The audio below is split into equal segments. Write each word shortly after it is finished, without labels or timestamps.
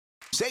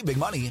Save big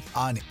money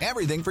on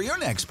everything for your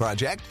next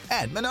project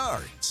at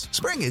Menards.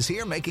 Spring is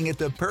here, making it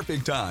the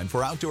perfect time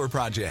for outdoor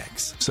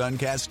projects.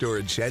 Suncast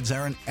storage sheds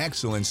are an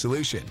excellent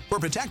solution for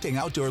protecting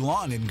outdoor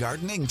lawn and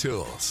gardening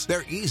tools.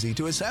 They're easy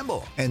to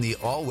assemble, and the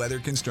all-weather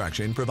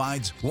construction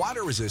provides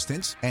water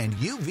resistance and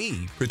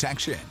UV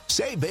protection.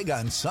 Save big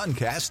on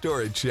Suncast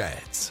storage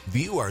sheds.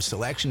 View our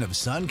selection of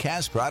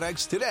Suncast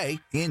products today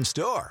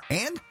in-store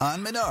and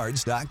on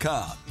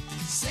Menards.com.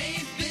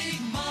 Save big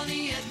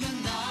money at Menards.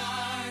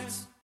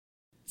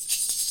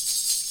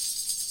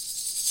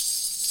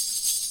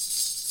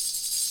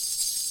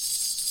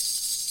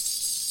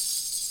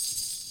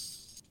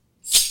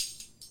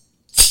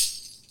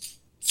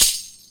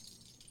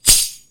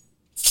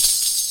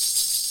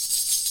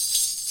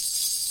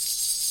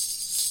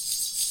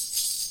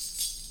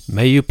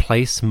 May you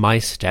place my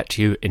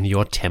statue in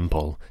your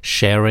temple,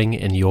 sharing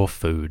in your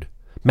food.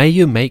 May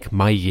you make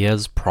my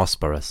years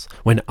prosperous,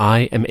 when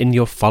I am in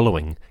your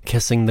following,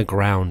 kissing the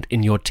ground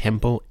in your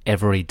temple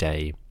every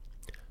day.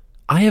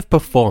 I have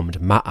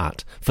performed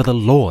Ma'at for the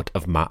Lord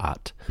of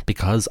Ma'at,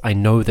 because I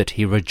know that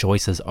he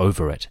rejoices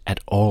over it at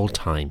all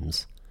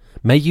times.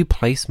 May you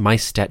place my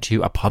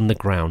statue upon the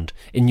ground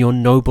in your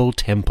noble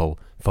temple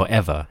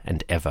forever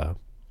and ever.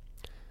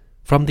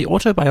 From the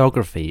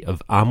autobiography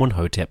of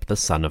Amun-hotep, the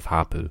son of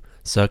Hapu,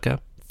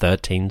 circa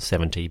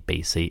 1370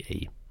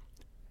 BCE.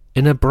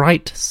 In a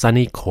bright,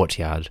 sunny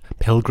courtyard,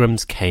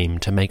 pilgrims came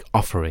to make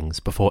offerings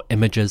before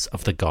images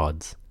of the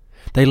gods.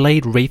 They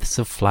laid wreaths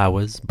of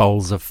flowers,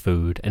 bowls of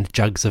food, and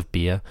jugs of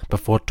beer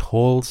before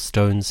tall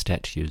stone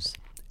statues.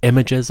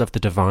 Images of the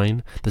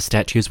divine, the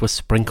statues were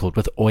sprinkled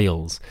with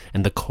oils,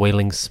 and the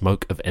coiling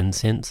smoke of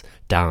incense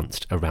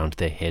danced around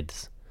their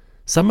heads.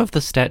 Some of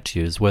the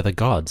statues were the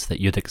gods that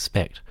you'd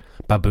expect: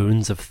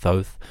 baboons of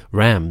Thoth,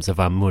 rams of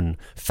Amun,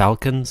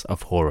 falcons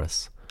of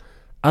Horus.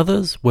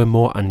 Others were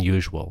more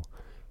unusual.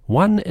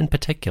 One in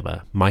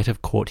particular might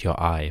have caught your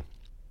eye.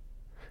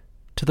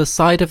 To the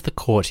side of the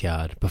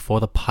courtyard, before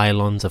the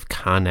pylons of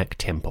Karnak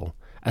Temple,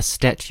 a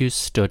statue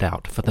stood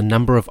out for the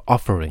number of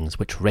offerings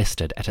which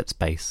rested at its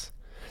base.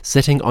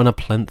 Sitting on a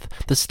plinth,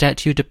 the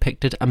statue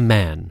depicted a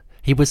man.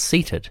 He was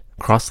seated,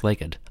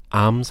 cross-legged,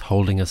 arms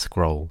holding a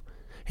scroll.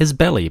 His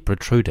belly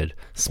protruded,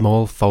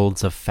 small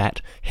folds of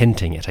fat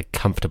hinting at a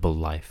comfortable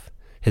life.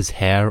 His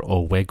hair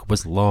or wig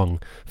was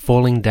long,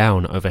 falling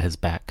down over his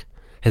back.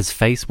 His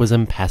face was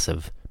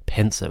impassive,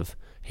 pensive.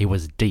 He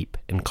was deep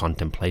in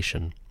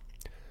contemplation.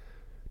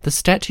 The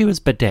statue is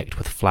bedecked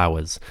with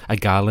flowers, a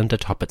garland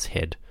atop its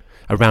head.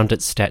 Around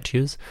its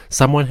statues,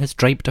 someone has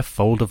draped a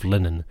fold of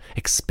linen,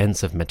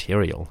 expensive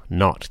material,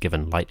 not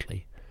given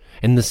lightly.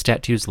 In the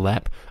statue's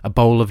lap, a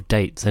bowl of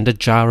dates and a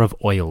jar of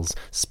oils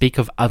speak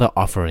of other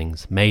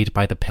offerings made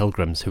by the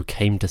pilgrims who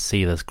came to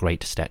see this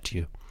great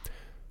statue.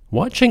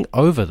 Watching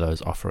over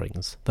those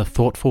offerings, the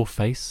thoughtful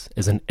face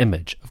is an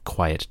image of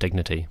quiet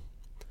dignity.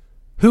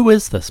 Who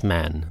is this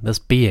man, this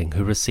being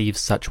who receives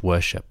such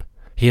worship?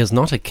 He is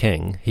not a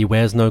king, he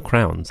wears no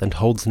crowns and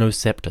holds no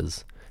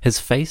scepters. His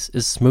face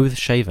is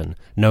smooth-shaven,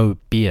 no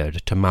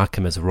beard to mark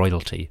him as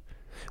royalty.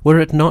 Were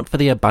it not for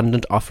the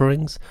abundant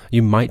offerings,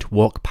 you might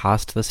walk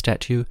past the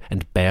statue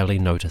and barely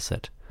notice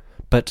it.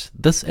 But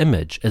this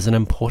image is an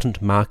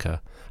important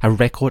marker, a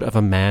record of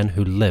a man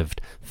who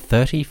lived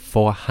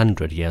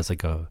 3,400 years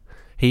ago.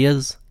 He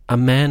is a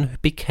man who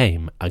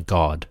became a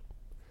god.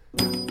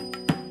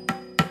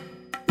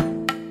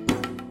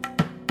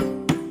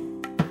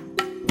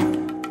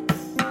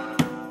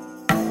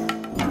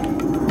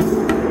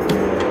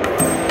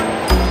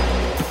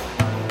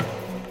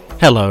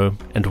 Hello,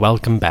 and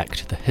welcome back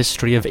to the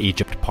History of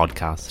Egypt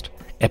podcast,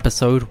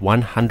 episode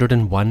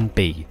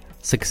 101b,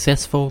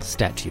 Successful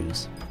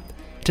Statues.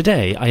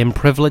 Today I am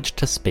privileged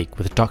to speak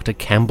with Dr.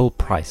 Campbell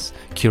Price,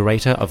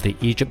 curator of the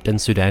Egypt and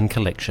Sudan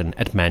collection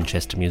at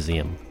Manchester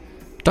Museum.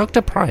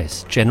 Dr.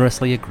 Price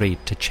generously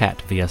agreed to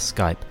chat via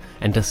Skype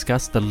and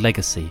discuss the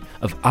legacy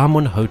of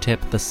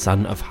Amun-hotep, the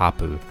son of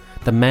Hapu,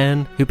 the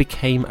man who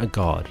became a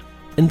god.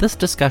 In this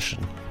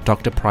discussion,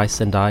 Dr.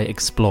 Price and I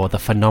explore the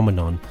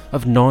phenomenon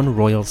of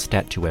non-royal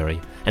statuary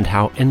and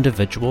how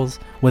individuals,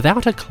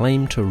 without a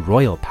claim to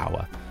royal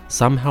power,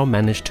 somehow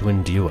manage to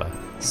endure,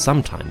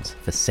 sometimes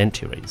for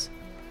centuries.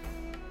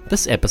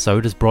 This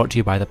episode is brought to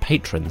you by the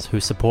patrons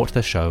who support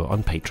the show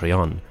on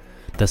Patreon.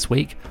 This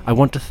week, I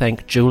want to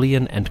thank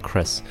Julian and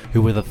Chris,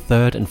 who were the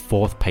third and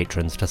fourth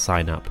patrons to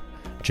sign up.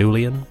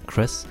 Julian,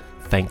 Chris,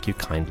 thank you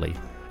kindly.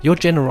 Your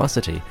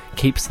generosity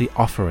keeps the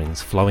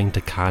offerings flowing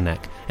to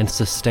Karnak and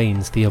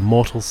sustains the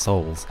immortal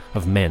souls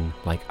of men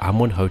like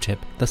Amun-hotep,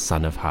 the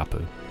son of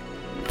Hapu.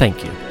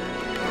 Thank you.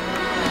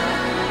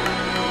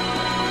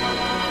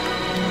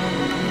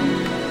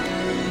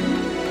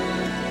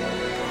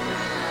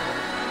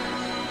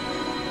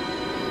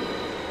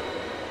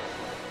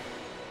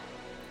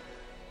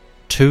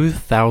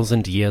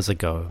 "2,000 years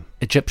ago,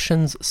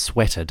 Egyptians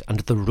sweated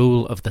under the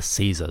rule of the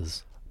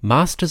Caesars.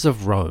 Masters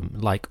of Rome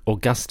like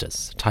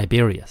Augustus,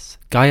 Tiberius,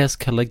 Gaius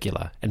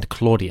Caligula, and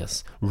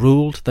Claudius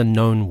ruled the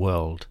known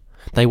world.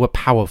 They were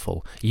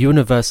powerful,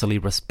 universally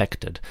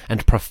respected,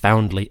 and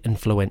profoundly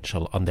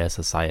influential on their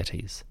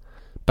societies.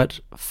 But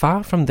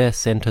far from their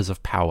centers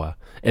of power,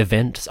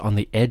 events on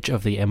the edge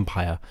of the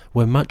empire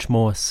were much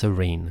more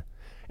serene.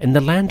 In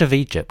the land of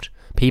Egypt,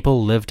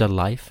 people lived a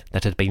life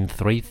that had been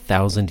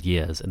 3,000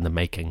 years in the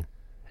making.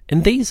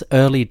 In these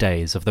early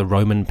days of the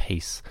Roman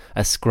peace,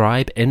 a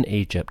scribe in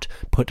Egypt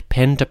put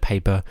pen to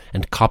paper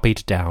and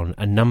copied down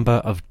a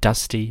number of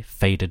dusty,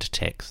 faded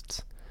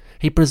texts.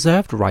 He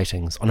preserved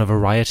writings on a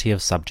variety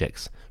of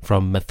subjects,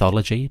 from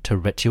mythology to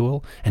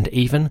ritual and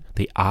even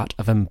the art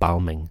of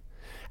embalming.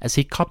 As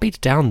he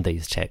copied down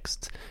these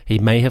texts, he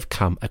may have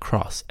come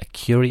across a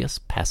curious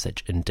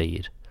passage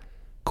indeed.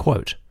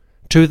 Quote,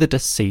 "To the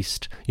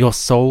deceased, your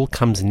soul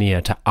comes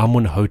near to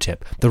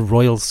Amun-hotep, the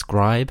royal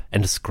scribe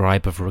and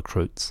scribe of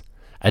recruits.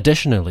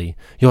 Additionally,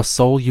 your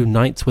soul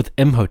unites with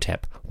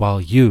Imhotep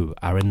while you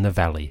are in the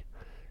valley."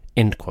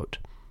 End quote.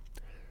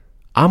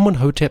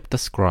 Amun-hotep the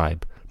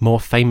scribe, more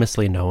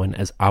famously known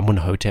as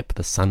Amun-hotep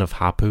the son of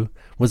Hapu,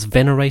 was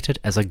venerated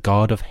as a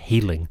god of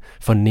healing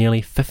for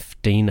nearly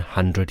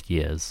 1,500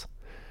 years.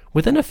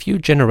 Within a few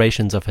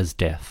generations of his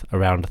death,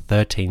 around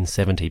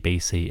 1370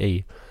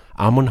 BCE,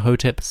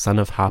 Amun-hotep, son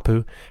of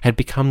Hapu, had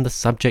become the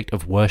subject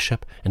of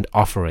worship and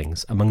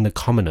offerings among the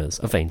commoners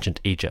of ancient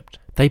Egypt.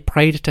 They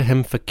prayed to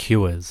him for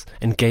cures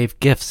and gave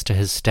gifts to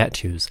his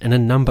statues in a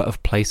number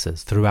of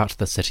places throughout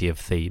the city of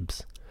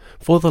Thebes.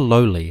 For the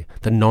lowly,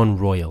 the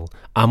non-royal,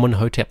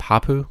 Amun-hotep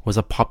Hapu was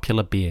a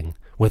popular being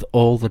with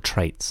all the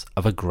traits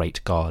of a great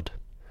god.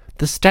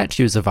 The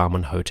statues of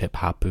Amun-hotep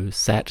Hapu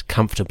sat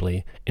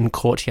comfortably in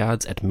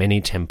courtyards at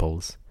many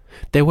temples.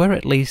 There were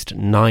at least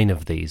 9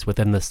 of these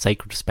within the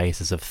sacred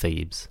spaces of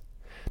Thebes.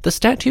 The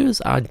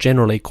statues are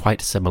generally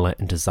quite similar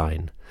in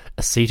design,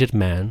 a seated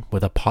man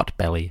with a pot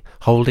belly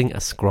holding a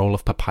scroll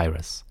of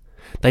papyrus.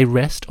 They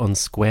rest on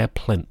square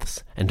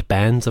plinths and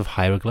bands of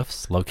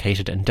hieroglyphs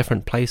located in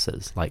different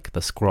places, like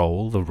the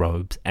scroll, the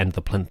robes, and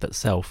the plinth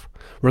itself,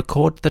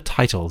 record the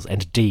titles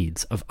and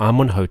deeds of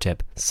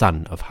Amun-hotep,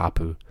 son of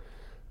Hapu.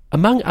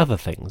 Among other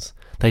things,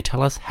 they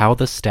tell us how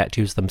the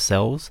statues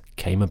themselves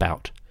came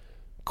about.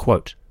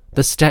 Quote,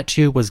 "The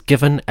statue was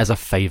given as a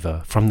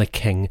favor from the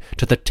king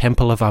to the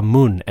temple of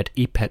Amun at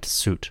Epet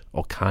Sut,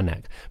 or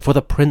Karnak, for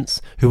the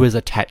prince who is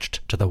attached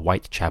to the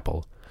White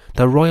Chapel.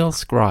 The royal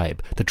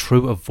scribe, the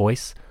true of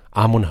voice,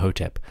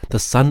 Amun-hotep, the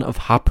son of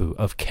Hapu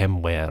of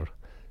Campbell."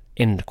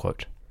 End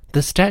quote.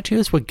 The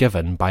statues were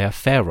given by a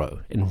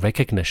pharaoh in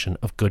recognition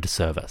of good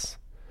service.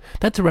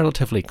 That's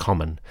relatively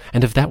common,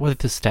 and if that were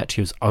the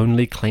statue's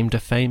only claim to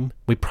fame,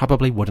 we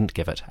probably wouldn't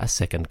give it a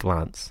second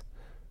glance.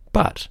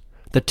 But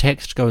the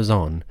text goes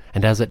on,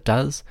 and as it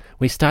does,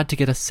 we start to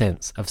get a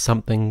sense of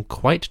something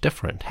quite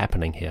different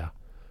happening here.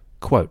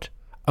 Quote,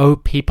 "O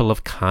people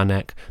of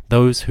Karnak,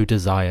 those who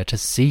desire to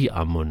see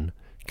Amun,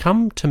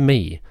 come to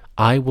me,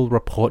 I will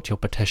report your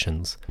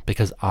petitions,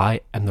 because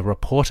I am the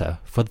reporter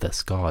for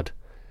this god.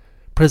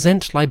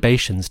 Present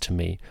libations to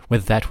me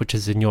with that which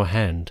is in your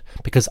hand,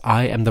 because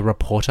I am the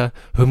reporter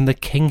whom the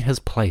king has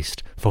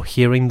placed for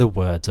hearing the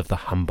words of the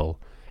humble,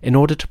 in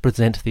order to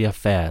present the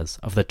affairs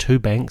of the 2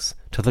 banks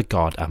to the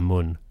god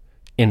Amun."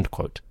 End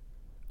quote.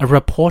 A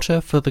reporter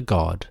for the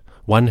god,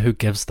 one who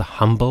gives the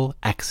humble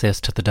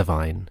access to the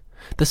divine.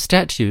 The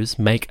statues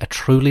make a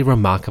truly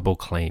remarkable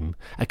claim,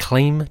 a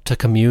claim to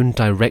commune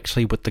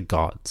directly with the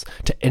gods,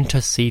 to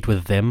intercede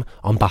with them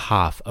on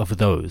behalf of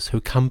those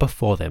who come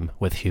before them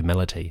with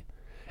humility.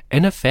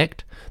 In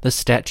effect, the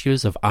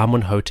statues of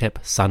Amun-hotep,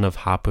 son of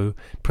Hapu,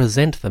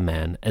 present the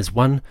man as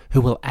one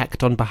who will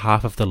act on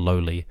behalf of the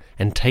lowly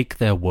and take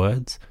their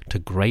words to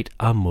great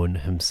Amun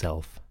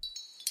himself.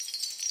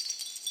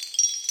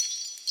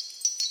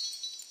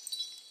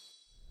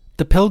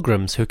 The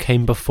pilgrims who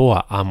came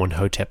before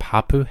Amun-hotep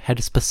Hapu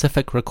had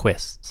specific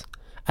requests.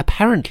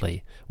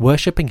 Apparently,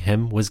 worshipping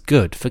him was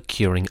good for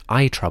curing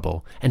eye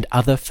trouble and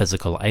other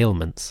physical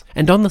ailments,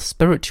 and on the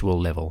spiritual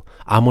level,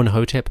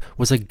 Amun-hotep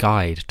was a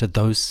guide to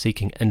those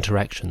seeking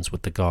interactions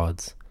with the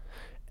gods.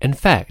 In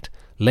fact,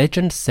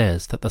 legend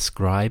says that the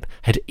scribe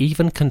had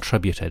even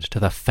contributed to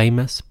the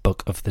famous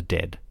Book of the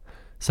Dead.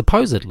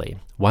 Supposedly,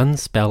 one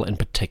spell in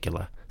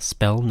particular,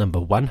 spell number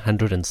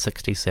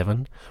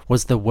 167,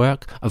 was the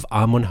work of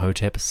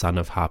Amun-hotep, son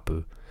of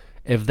Hapu.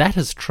 If that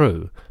is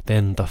true,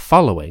 then the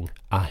following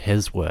are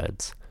his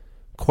words.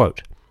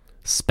 Quote,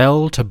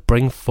 "Spell to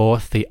bring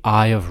forth the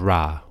eye of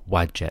Ra,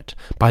 Wadjet,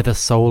 by the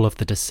soul of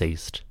the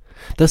deceased.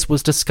 This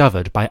was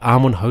discovered by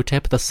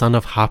Amun-hotep, the son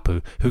of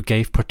Hapu, who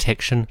gave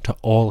protection to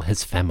all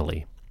his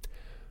family.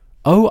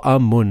 O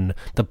Amun,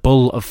 the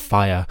bull of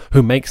fire,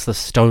 who makes the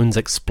stones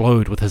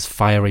explode with his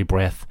fiery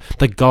breath,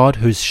 the god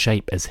whose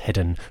shape is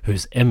hidden,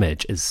 whose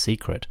image is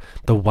secret,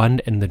 the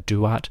one in the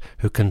Duat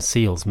who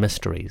conceals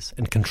mysteries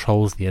and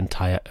controls the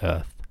entire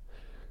earth.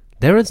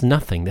 There is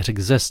nothing that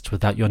exists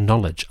without your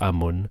knowledge,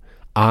 Amun.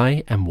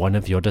 I am one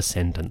of your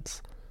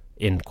descendants."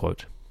 End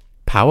quote.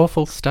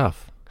 Powerful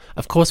stuff.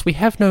 Of course, we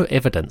have no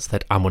evidence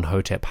that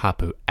Amun-hotep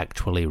Hapu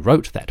actually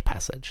wrote that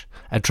passage.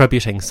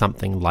 Attributing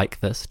something like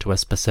this to a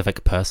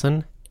specific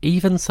person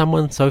even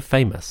someone so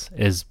famous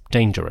is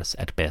dangerous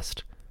at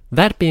best.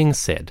 That being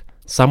said,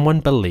 someone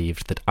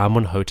believed that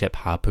Amenhotep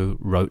Hapu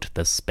wrote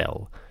this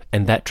spell,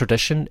 and that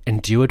tradition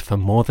endured for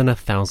more than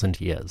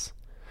 1,000 years.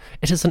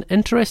 It is an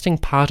interesting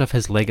part of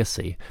his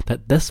legacy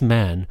that this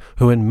man,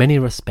 who in many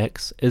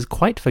respects is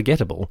quite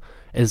forgettable,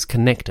 is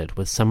connected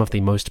with some of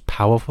the most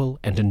powerful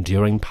and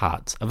enduring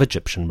parts of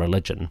Egyptian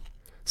religion.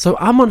 So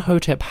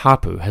Amenhotep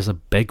Hapu has a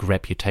big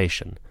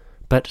reputation,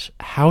 but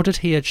how did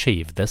he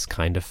achieve this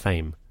kind of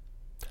fame?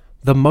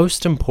 The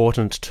most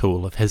important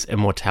tool of his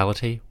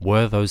immortality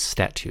were those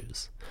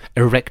statues.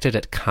 Erected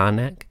at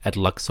Karnak, at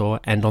Luxor,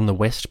 and on the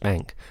West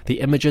Bank, the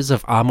images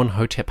of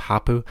Amenhotep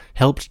Hapu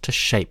helped to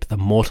shape the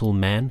mortal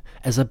man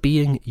as a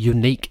being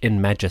unique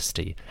in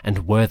majesty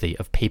and worthy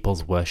of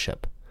people's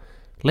worship.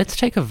 Let's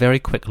take a very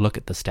quick look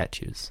at the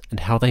statues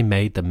and how they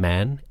made the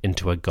man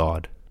into a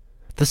god.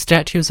 The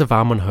statues of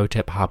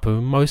Amenhotep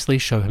Hapu mostly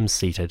show him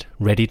seated,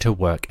 ready to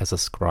work as a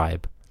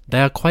scribe.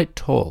 They are quite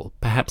tall,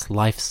 perhaps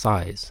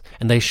life-size,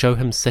 and they show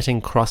him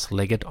sitting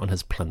cross-legged on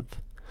his plinth.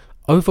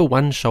 Over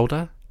one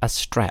shoulder, a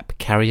strap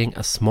carrying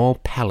a small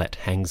pallet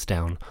hangs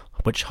down,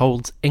 which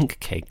holds ink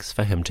cakes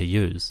for him to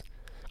use.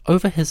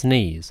 Over his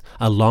knees,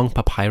 a long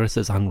papyrus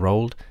is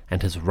unrolled,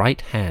 and his right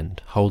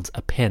hand holds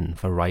a pen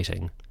for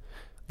writing.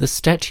 The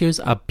statues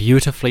are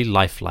beautifully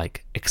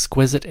lifelike,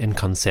 exquisite in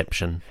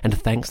conception, and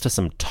thanks to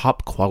some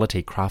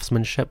top-quality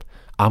craftsmanship,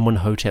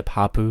 Amenhotep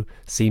Hapu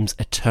seems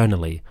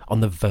eternally on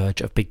the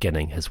verge of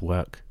beginning his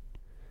work.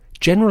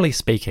 Generally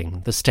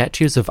speaking, the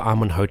statues of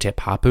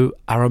Amenhotep Hapu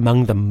are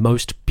among the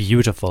most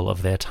beautiful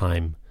of their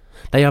time.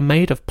 They are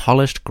made of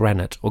polished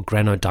granite or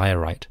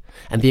granodiorite,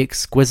 and the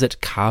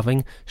exquisite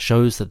carving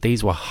shows that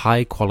these were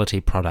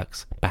high-quality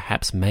products,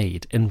 perhaps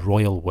made in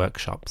royal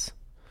workshops.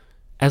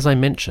 As I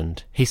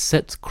mentioned, he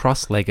sits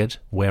cross-legged,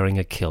 wearing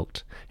a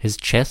kilt. His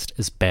chest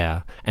is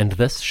bare, and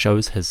this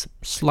shows his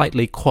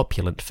slightly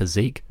corpulent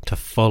physique to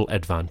full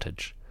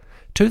advantage.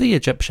 To the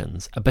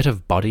Egyptians, a bit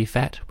of body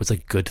fat was a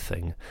good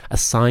thing, a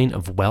sign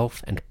of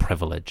wealth and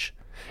privilege.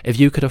 If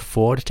you could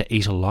afford to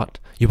eat a lot,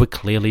 you were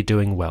clearly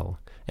doing well,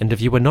 and if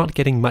you were not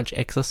getting much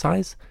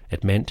exercise,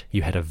 it meant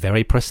you had a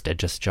very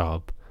prestigious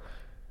job.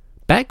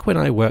 Back when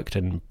I worked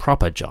in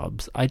proper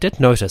jobs, I did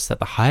notice that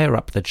the higher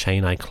up the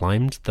chain I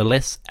climbed, the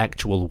less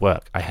actual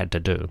work I had to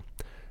do.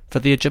 For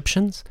the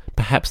Egyptians,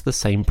 perhaps the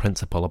same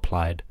principle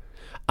applied.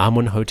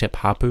 Amenhotep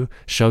Hapu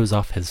shows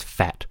off his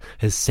fat,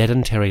 his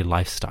sedentary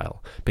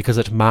lifestyle, because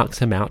it marks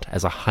him out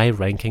as a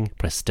high-ranking,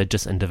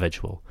 prestigious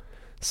individual.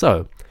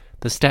 So,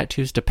 the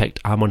statues depict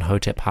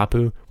Amenhotep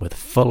Hapu with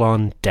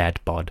full-on dad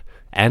bod,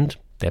 and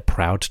they're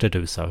proud to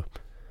do so.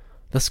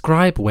 The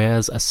scribe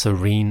wears a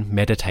serene,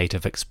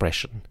 meditative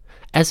expression.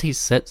 As he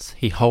sits,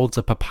 he holds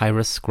a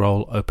papyrus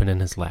scroll open in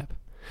his lap.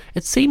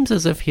 It seems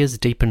as if he is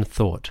deep in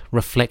thought,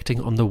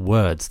 reflecting on the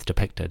words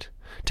depicted.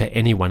 To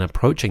anyone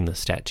approaching the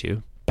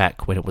statue,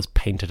 back when it was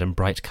painted in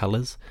bright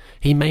colours,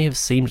 he may have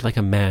seemed like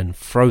a man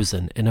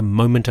frozen in a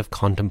moment of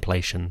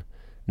contemplation.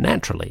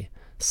 Naturally,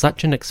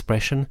 such an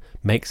expression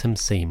makes him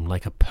seem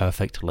like a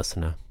perfect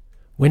listener.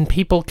 When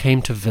people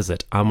came to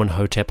visit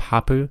Amenhotep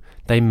Hapu,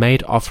 they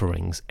made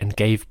offerings and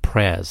gave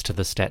prayers to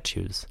the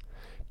statues.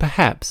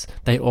 Perhaps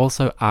they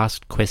also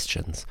asked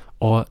questions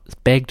or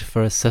begged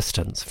for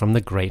assistance from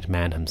the great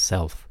man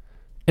himself.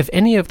 If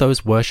any of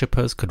those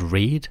worshippers could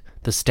read,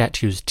 the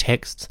statue's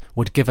texts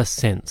would give a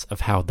sense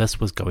of how this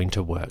was going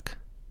to work.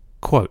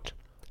 Quote,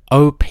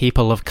 "O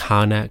people of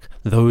Karnak,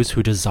 those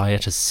who desire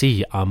to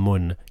see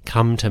Amun,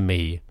 come to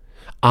me.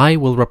 I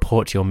will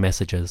report your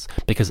messages,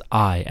 because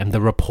I am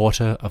the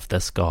reporter of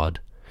this god.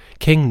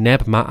 King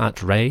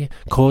Neb-Ma'at-Re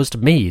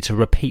caused me to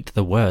repeat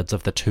the words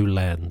of the two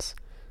lands.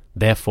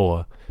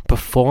 Therefore,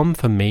 perform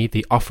for me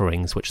the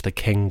offerings which the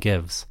king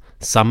gives.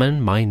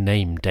 Summon my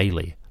name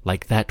daily,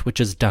 like that which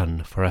is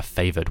done for a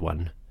favoured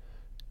one."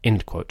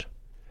 End quote.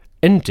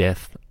 In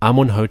death,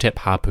 Amenhotep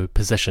Hapu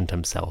positioned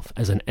himself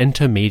as an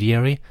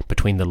intermediary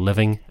between the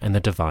living and the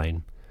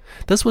divine.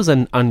 This was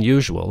an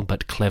unusual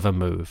but clever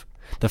move.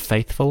 The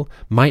faithful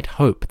might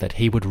hope that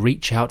he would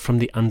reach out from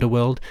the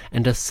underworld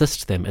and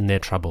assist them in their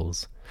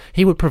troubles.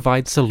 He would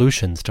provide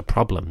solutions to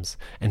problems,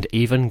 and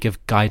even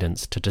give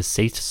guidance to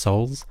deceased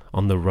souls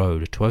on the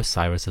road to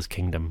Osiris's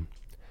kingdom.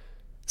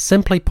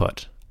 Simply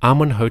put,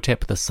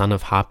 Amenhotep the son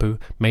of Hapu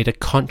made a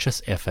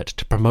conscious effort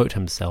to promote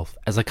himself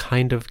as a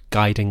kind of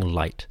guiding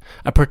light,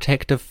 a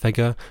protective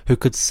figure who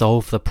could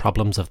solve the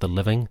problems of the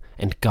living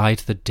and guide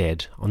the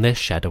dead on their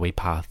shadowy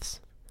paths.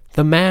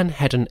 The man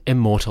had an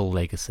immortal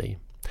legacy.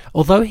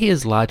 Although he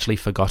is largely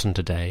forgotten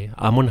today,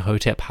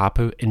 Amenhotep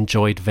Hapu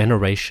enjoyed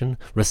veneration,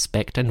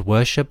 respect and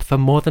worship for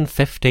more than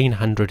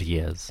 1,500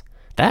 years.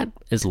 That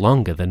is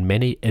longer than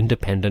many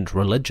independent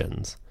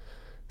religions.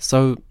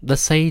 So, the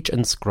sage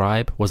and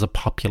scribe was a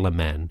popular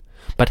man.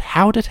 But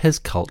how did his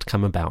cult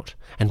come about,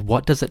 and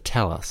what does it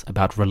tell us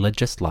about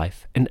religious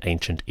life in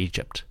ancient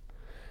Egypt?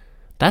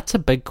 That's a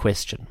big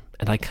question,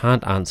 and I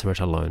can't answer it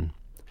alone.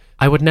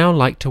 I would now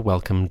like to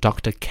welcome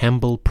Dr.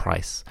 Campbell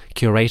Price,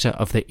 curator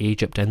of the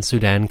Egypt and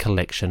Sudan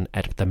collection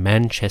at the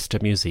Manchester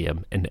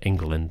Museum in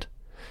England.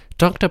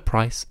 Dr.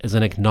 Price is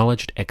an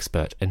acknowledged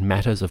expert in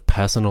matters of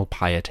personal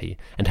piety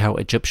and how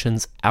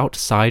Egyptians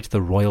outside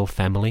the royal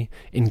family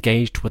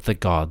engaged with the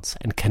gods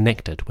and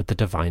connected with the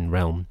divine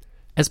realm.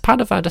 As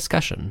part of our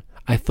discussion,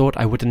 I thought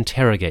I would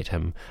interrogate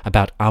him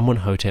about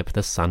Amunhotep,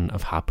 the son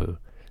of Hapu.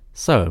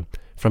 So,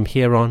 from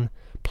here on,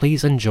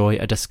 please enjoy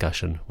a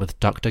discussion with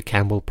Dr.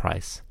 Campbell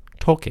Price,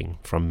 talking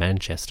from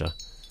Manchester.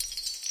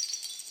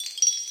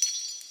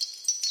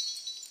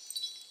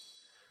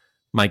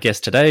 My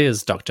guest today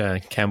is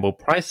Dr. Campbell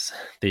Price,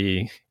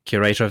 the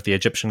curator of the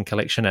Egyptian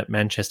collection at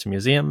Manchester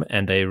Museum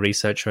and a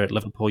researcher at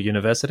Liverpool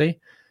University.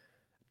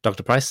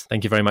 Dr. Price,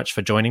 thank you very much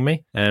for joining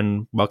me,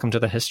 and welcome to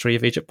the History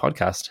of Egypt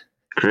podcast.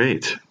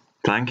 Great.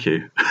 Thank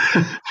you.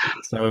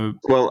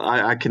 Well,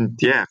 I can,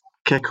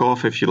 kick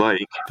off if you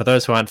like. For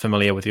those who aren't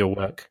familiar with your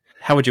work,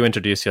 how would you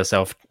introduce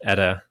yourself at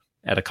a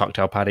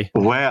cocktail party?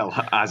 Well,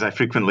 as I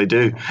frequently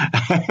do.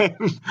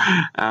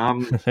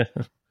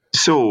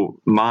 So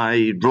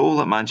my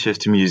role at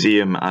Manchester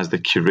Museum as the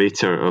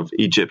curator of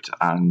Egypt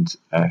and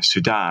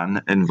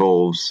Sudan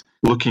involves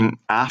looking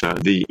after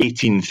the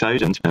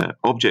 18,000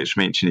 objects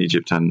from ancient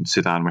Egypt and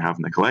Sudan we have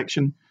in the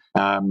collection.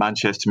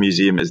 Manchester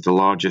Museum is the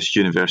largest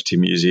university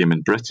museum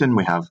in Britain.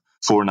 We have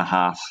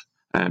 4.5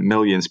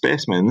 million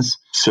specimens.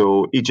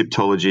 So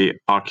Egyptology,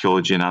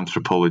 archaeology and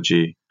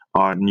anthropology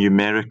are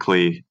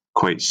numerically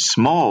quite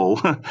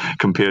small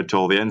compared to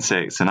all the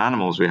insects and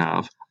animals we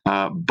have.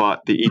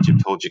 But the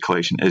Egyptology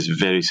collection is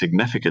very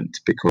significant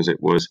because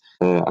it was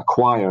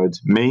acquired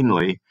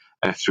mainly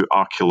through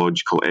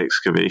archaeological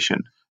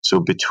excavation. So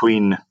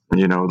between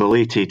the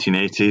late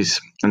 1880s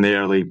and the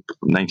early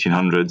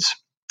 1900s,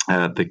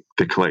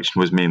 the collection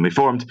was mainly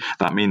formed.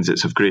 That means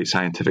it's of great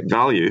scientific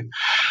value.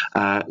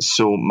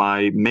 So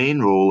my main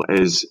role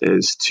is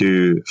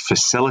to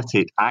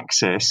facilitate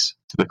access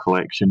to the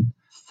collection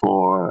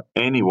for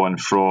anyone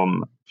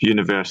from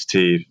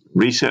university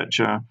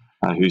researcher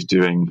who's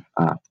doing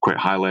quite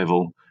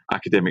high-level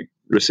academic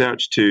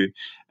research to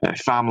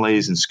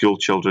families and school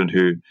children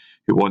who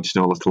want to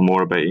know a little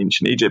more about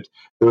ancient Egypt.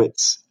 So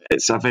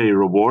it's a very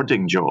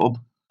rewarding job.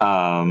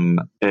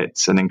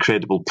 It's an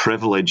incredible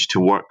privilege to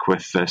work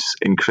with this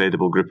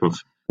incredible group of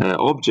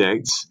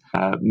objects.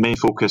 Main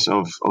focus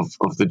of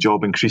the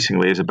job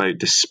increasingly is about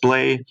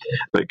display,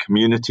 about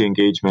community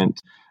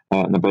engagement,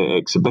 and about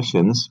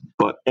exhibitions.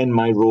 But in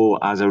my role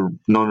as a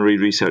honorary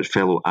research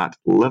fellow at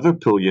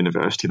Liverpool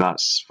University,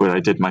 that's where I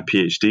did my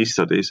PhD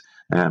studies,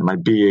 my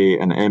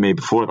BA and MA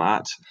before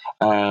that,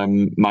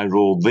 my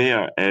role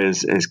there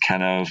is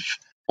kind of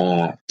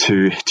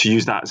to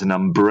use that as an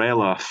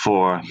umbrella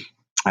for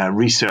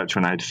research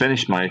when I'd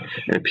finished my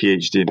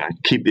PhD, and I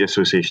keep the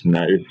association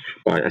now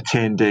by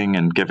attending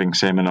and giving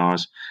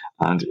seminars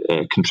and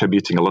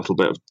contributing a little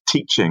bit of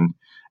teaching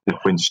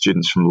when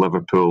students from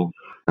Liverpool,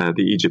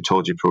 the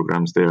Egyptology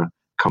programs there,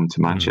 come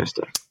to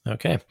Manchester.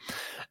 Okay.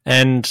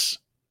 And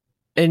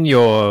in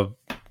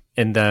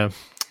the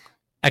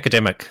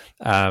academic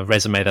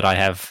resume that I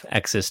have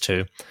access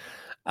to,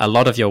 a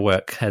lot of your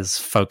work has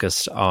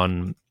focused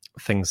on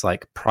things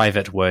like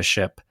private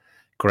worship,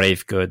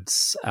 grave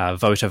goods,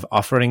 votive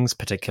offerings,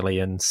 particularly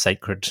in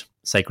sacred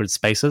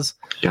spaces.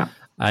 Yeah.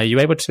 Are you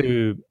able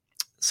to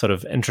sort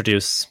of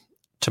introduce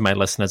to my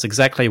listeners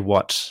exactly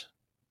what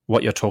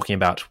you're talking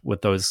about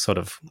with those sort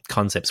of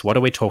concepts? What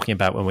are we talking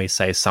about when we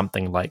say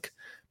something like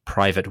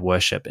private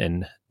worship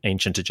in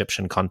ancient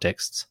Egyptian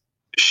contexts?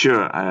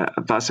 Sure.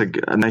 That's a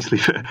nicely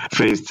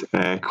phrased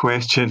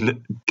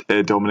question,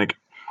 Dominic.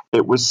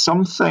 It was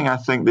something I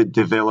think that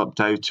developed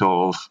out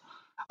of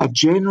a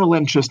general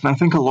interest, and I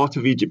think a lot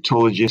of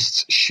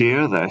Egyptologists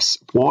share this.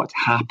 What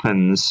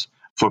happens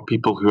for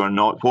people who are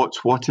not,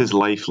 what is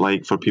life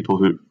like for people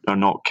who are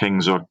not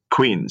kings or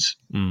queens?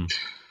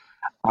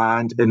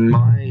 And in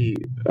my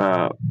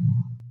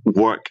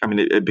work, I mean,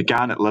 it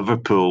began at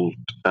Liverpool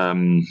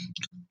and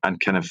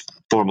kind of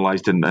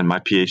formalised in my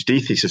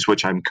PhD thesis,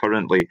 which I'm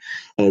currently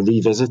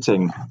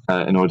revisiting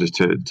in order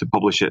to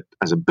publish it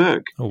as a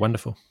book. Oh,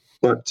 wonderful.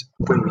 But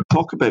when we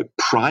talk about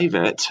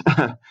private,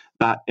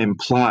 that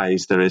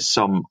implies there is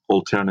some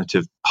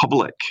alternative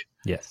public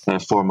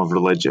form of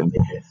religion.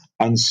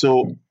 And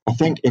so I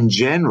think in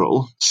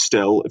general,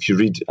 still, if you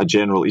read a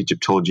general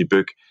Egyptology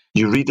book,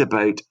 you read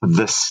about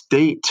the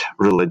state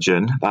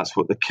religion. That's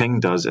what the king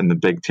does in the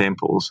big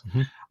temples.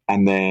 Mm-hmm.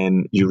 And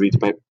then you read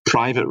about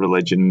private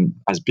religion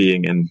as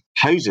being in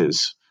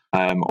houses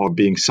or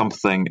being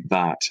something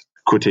that,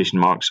 quotation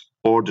marks,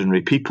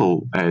 ordinary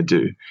people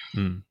do.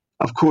 Mm.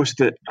 Of course,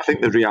 I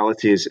think the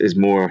reality is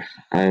more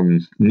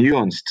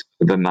nuanced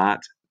than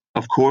that.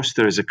 Of course,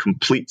 there is a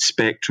complete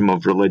spectrum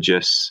of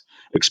religious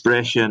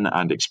expression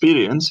and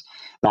experience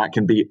that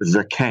can be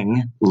the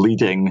king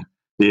leading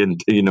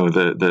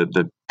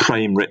the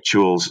prime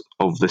rituals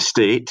of the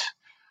state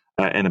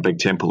in a big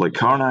temple like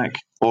Karnak,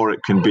 or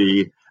it can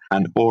be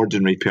an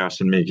ordinary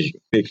person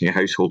making a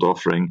household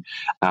offering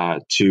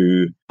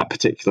to a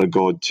particular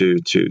god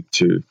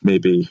to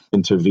maybe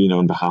intervene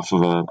on behalf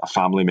of a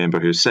family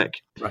member who's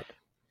sick. Right.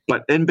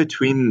 But in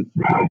between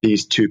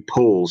these two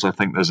poles, I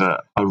think there's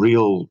a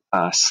real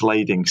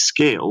sliding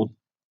scale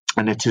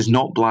And it is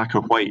not black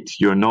or white.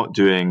 You're not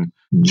doing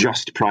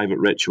just private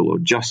ritual or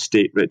just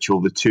state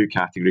ritual. The two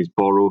categories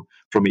borrow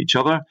from each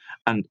other.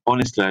 And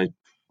honestly, I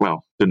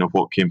don't know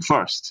what came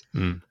first.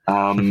 In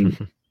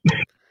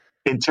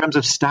terms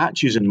of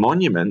statues and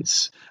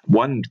monuments,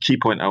 one key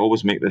point I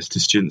always make this to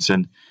students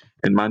in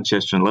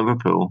Manchester and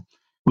Liverpool,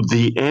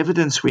 the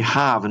evidence we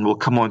have, and we'll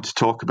come on to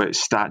talk about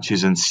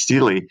statues and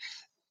stele,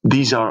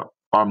 these are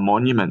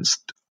monuments.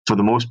 For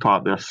the most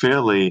part, they're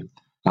fairly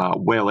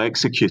well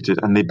executed,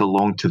 and they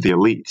belong to the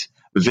elite.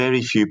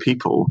 Very few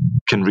people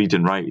can read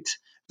and write.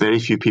 Very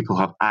few people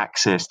have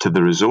access to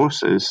the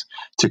resources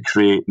to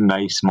create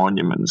nice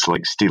monuments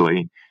like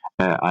stele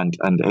and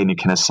any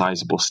kind of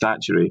sizable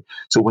statuary.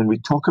 So when we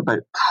talk about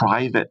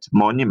private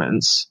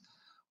monuments,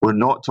 we're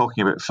not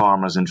talking about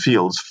farmers in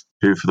fields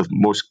who, for the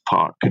most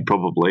part, could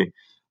probably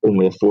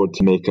only afford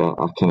to make a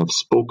kind of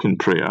spoken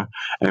prayer.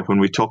 When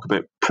we talk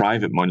about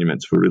private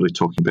monuments, we're really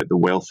talking about the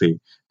wealthy,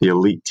 the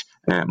elite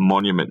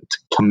monument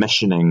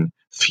commissioning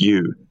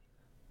few.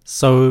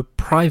 So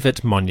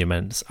private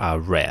monuments are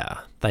rare.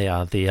 They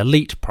are the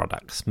elite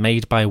products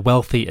made by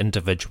wealthy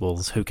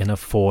individuals who can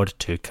afford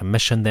to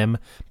commission them,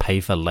 pay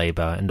for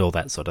labour and all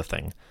that sort of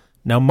thing.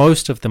 Now,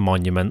 most of the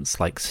monuments,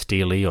 like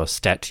stele or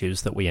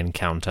statues that we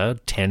encounter,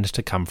 tend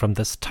to come from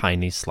this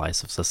tiny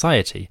slice of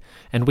society,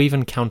 and we've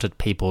encountered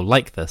people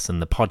like this in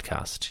the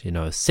podcast.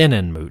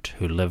 Senenmut,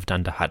 who lived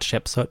under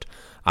Hatshepsut,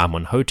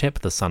 Amunhotep,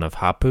 the son of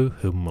Hapu,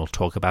 whom we'll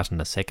talk about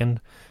in a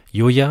second,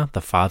 Yuya,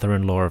 the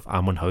father-in-law of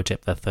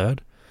Amunhotep III,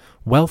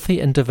 wealthy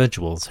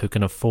individuals who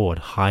can afford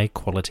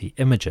high-quality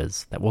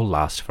images that will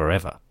last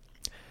forever.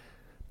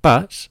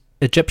 But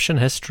Egyptian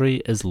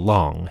history is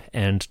long,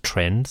 and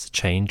trends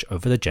change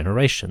over the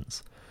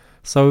generations.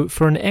 So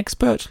for an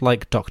expert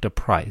like Dr.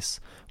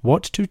 Price,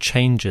 what do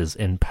changes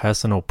in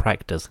personal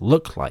practice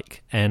look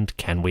like, and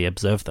can we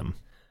observe them?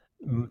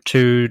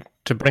 To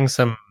bring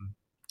some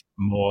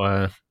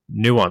more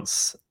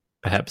nuance,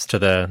 perhaps, to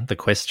the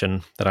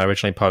question that I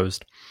originally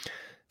posed,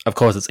 of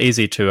course, it's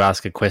easy to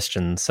ask a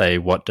question, say,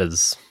 what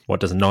does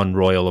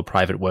non-royal or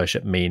private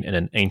worship mean in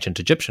an ancient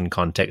Egyptian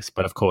context?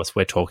 But of course,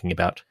 we're talking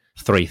about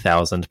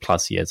 3,000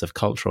 plus years of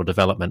cultural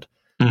development.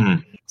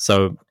 Mm.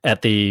 So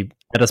at a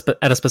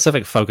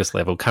specific focus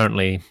level,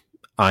 currently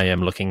I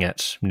am looking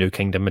at New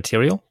Kingdom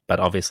material, but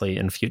obviously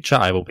in future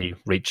I will be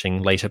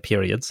reaching later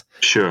periods.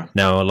 Sure.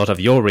 Now, a lot of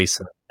your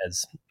research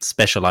has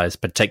specialized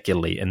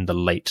particularly in the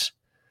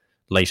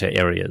later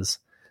areas,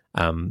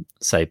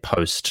 say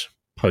post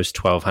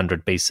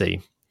 1200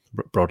 BC,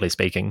 broadly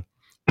speaking.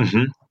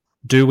 Mm-hmm.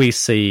 Do we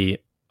see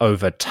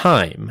over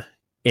time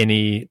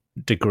any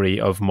degree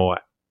of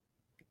more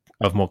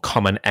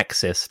common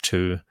access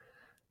to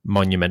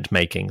monument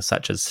making,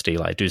 such as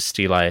stele? Do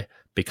stele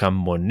become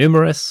more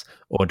numerous,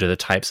 or do the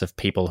types of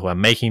people who are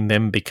making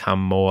them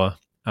become more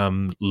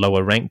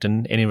lower ranked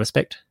in any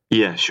respect?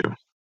 Yeah, sure.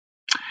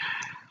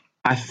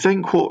 I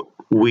think what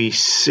we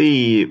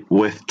see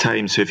with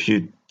time, so if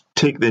you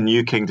take the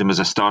New Kingdom as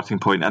a starting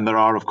point, and there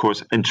are, of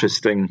course,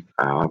 interesting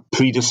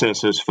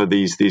predecessors for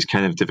these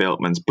kind of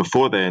developments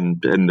before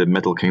then, in the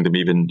Middle Kingdom,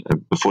 even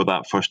before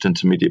that first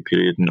intermediate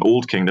period in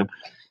Old Kingdom.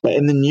 But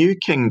in the New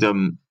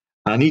Kingdom,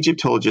 an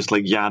Egyptologist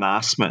like Jan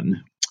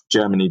Assmann,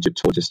 German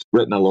Egyptologist,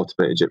 written a lot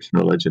about Egyptian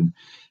religion,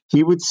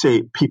 he would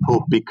say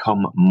people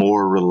become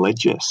more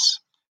religious.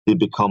 They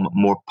become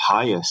more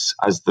pious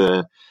as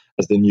the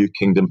New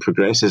Kingdom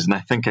progresses. And I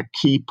think a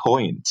key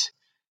point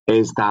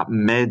is that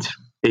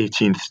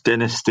mid-18th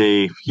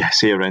dynasty,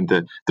 say around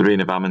the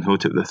reign of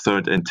Amenhotep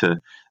III into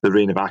the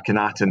reign of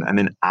Akhenaten, and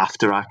then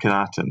after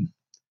Akhenaten,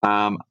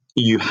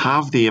 you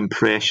have the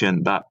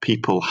impression that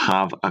people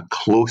have a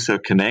closer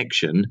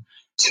connection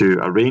to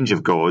a range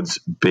of gods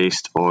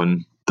based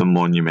on the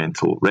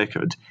monumental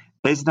record.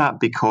 Is that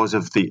because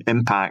of the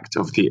impact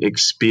of the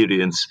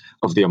experience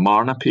of the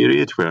Amarna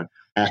period, where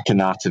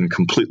Akhenaten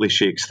completely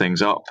shakes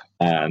things up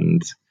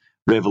and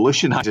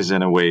revolutionizes,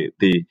 in a way,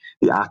 the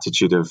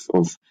attitude of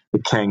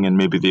the king and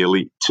maybe the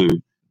elite to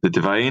the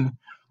divine?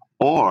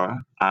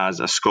 Or, as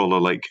a scholar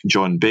like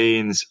John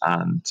Baines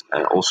and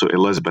also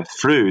Elizabeth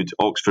Froude,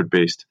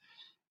 Oxford-based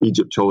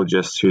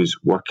Egyptologists whose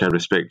work I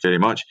respect very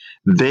much,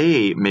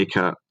 they make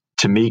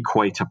to me,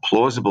 quite a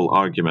plausible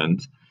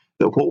argument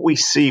that what we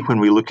see when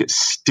we look at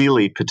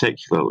stele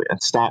particularly,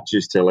 and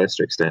statues to a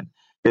lesser extent,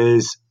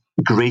 is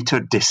greater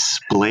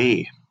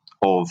display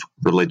of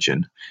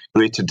religion,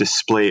 greater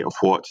display of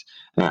what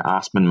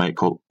Assmann might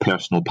call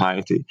personal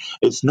piety.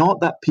 It's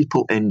not that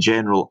people in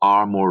general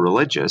are more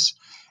religious,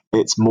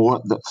 it's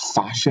more that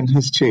fashion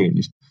has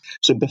changed.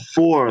 So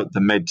before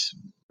the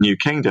mid-New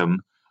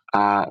Kingdom,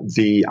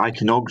 the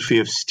iconography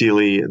of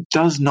stele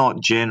does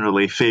not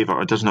generally favour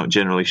or does not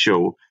generally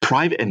show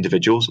private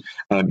individuals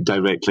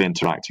directly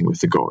interacting with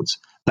the gods.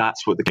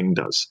 That's what the king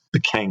does. The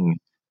king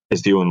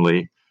is the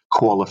only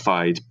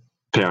qualified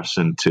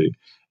person to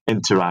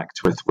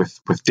interact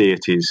with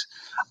deities,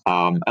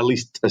 at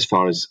least as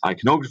far as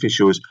iconography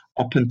shows,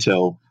 up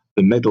until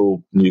the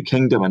middle New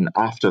Kingdom, and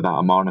after that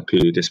Amarna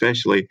period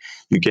especially,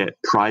 you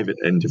get private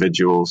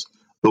individuals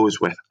those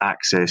with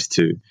access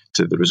to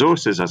the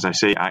resources, as I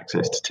say,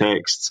 access to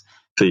texts,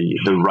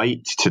 the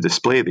right to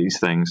display these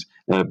things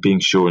being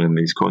shown in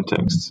these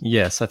contexts.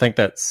 Yes, I think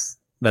that's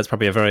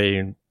probably a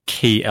very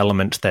key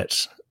element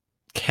that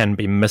can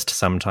be missed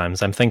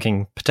sometimes. I'm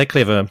thinking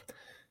particularly of an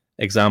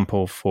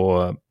example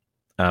for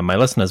my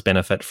listeners'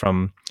 benefit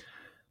from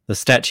the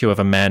statue of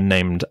a man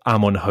named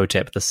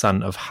Amun-hotep, the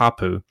son of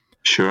Hapu,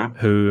 Sure.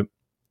 who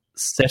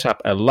set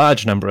up a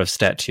large number of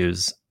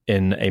statues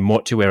in a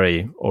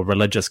mortuary or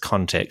religious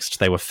context.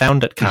 They were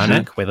found at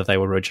Karnak. Whether they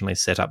were originally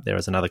set up there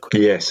is another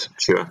question. Yes,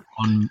 sure.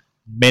 On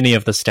many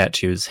of the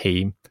statues,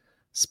 he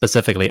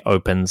specifically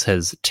opens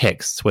his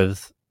texts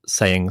with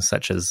sayings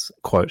such as,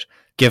 quote,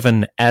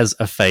 "given as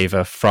a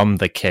favor from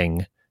the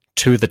king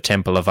to the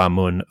temple of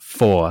Amun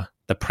for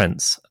the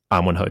prince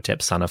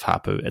Amun-hotep, son of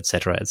Hapu,"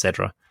 etc.,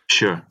 etc.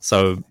 Sure.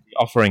 So the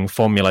offering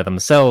formula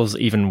themselves,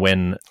 even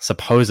when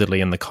supposedly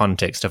in the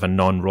context of a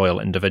non-royal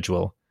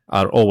individual,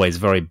 are always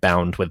very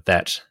bound with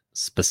that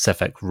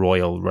specific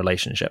royal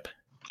relationship.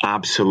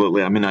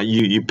 Absolutely. I mean,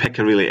 you pick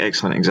a really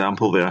excellent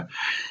example there.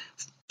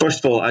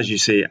 First of all, as you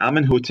say,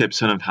 Amenhotep,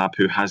 son of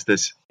Hapu, has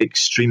this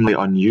extremely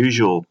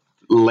unusual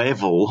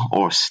level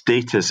or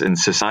status in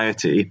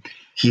society.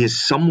 He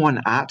is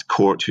someone at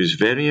court who's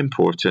very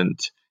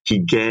important. He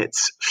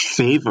gets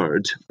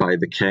favoured by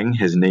the king,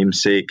 his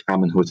namesake,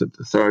 Amenhotep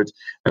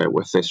III,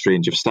 with this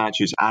range of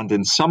statues. And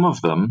in some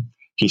of them,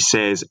 he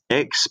says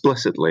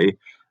explicitly,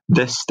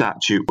 this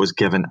statue was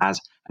given as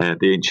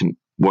the ancient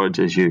word,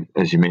 as you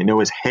may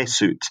know, is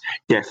hesut,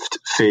 gift,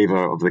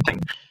 favour of the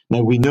king.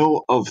 Now, we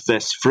know of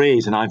this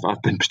phrase, and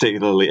I've been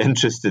particularly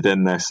interested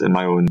in this in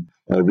my own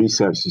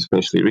research,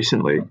 especially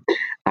recently.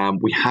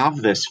 We have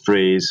this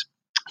phrase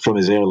from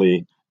as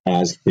early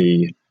as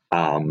the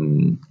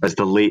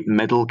late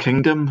Middle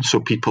Kingdom. So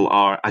people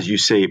are, as you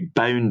say,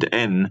 bound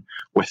in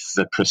with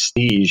the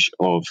prestige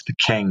of the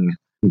king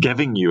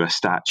giving you a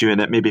statue,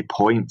 and it maybe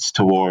points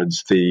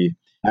towards the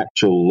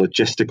actual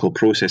logistical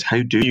process.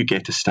 How do you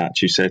get a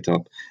statue set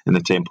up in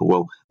the temple?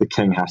 Well, the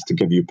king has to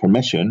give you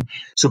permission.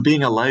 So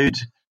being allowed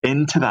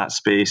into that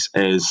space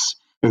is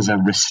a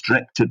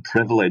restricted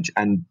privilege.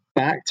 And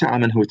back to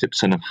Amenhotep,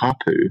 son of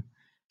Hapu,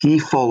 he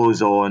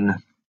follows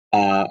on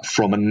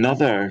from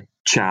another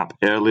chap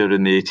earlier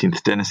in the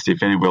 18th dynasty,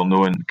 very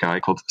well-known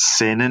guy called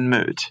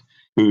Senenmut,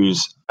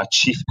 who's a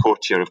chief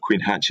courtier of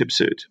Queen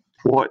Hatshepsut.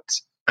 What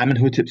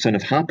Amenhotep, son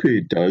of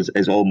Hapu, does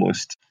is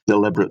almost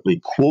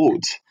deliberately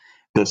quote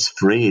this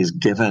phrase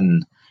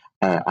given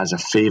as a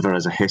favour,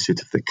 as a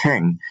hesut of the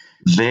king.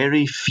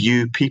 Very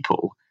few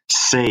people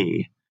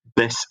say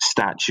this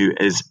statue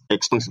is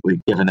explicitly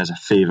given as a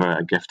favour,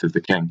 a gift of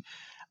the king.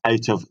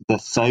 Out of the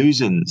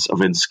thousands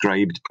of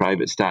inscribed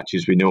private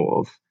statues we know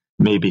of,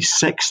 maybe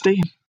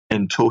 60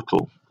 in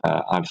total,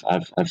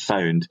 I've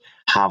found,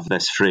 have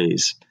this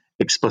phrase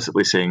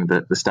explicitly saying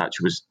that the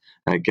statue was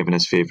given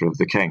as favour of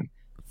the king.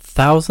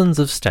 Thousands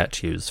of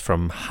statues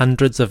from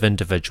hundreds of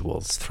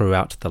individuals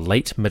throughout the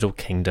late Middle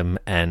Kingdom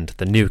and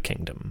the New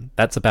Kingdom.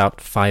 That's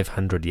about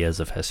 500 years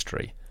of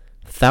history.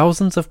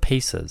 Thousands of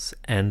pieces,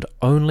 and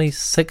only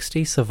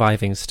 60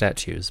 surviving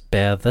statues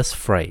bear this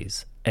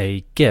phrase,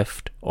 a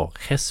gift or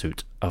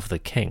chesut of the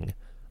king.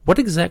 What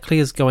exactly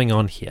is going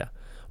on here?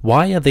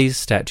 Why are these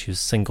statues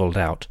singled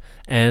out,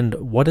 and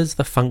what is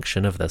the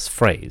function of this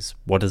phrase?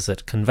 What is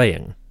it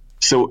conveying?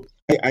 So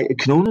I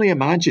can only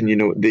imagine,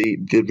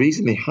 the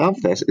reason they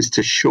have this is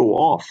to show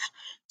off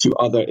to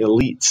other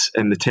elites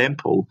in the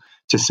temple,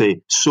 to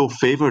say, so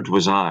favoured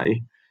was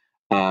I,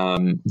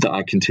 that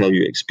I can tell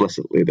you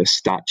explicitly this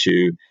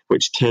statue,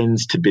 which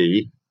tends to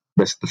be,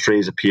 the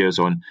phrase appears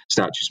on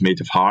statues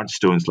made of hard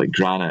stones like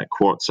granite,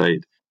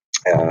 quartzite,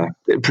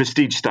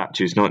 prestige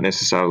statues, not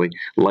necessarily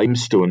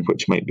limestone,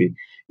 which might be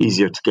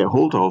easier to get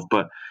hold of,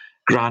 but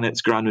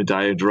granites,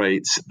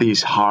 granodiorites,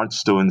 these hard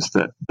stones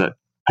that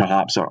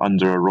perhaps are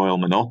under a royal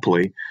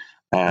monopoly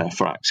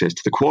for access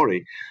to the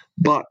quarry.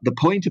 But the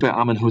point about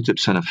Amenhotep,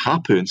 son of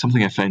Hapu, and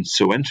something I found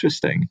so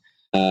interesting,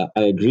 I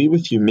agree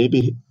with you,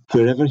 maybe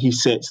wherever he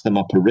sets them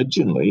up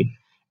originally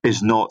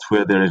is not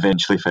where they're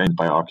eventually found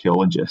by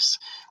archaeologists.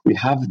 We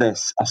have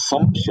this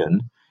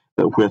assumption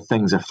that where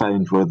things are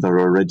found were their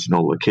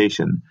original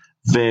location,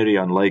 very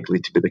unlikely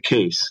to be the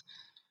case.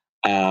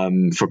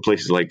 For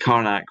places like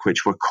Karnak,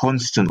 which were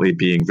constantly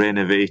being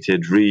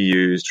renovated,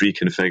 reused,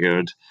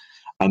 reconfigured,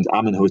 and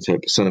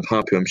Amenhotep, son of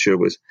Hapu, I'm sure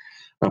was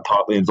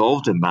partly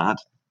involved in that.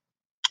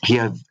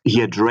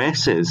 He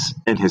addresses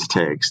in his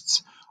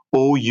texts,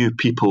 "O you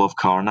people of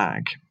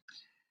Karnak."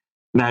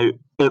 Now,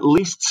 at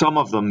least some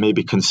of them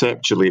maybe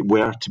conceptually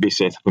were to be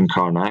set up in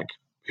Karnak,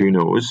 who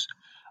knows?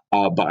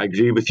 But I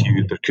agree with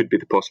you, there could be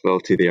the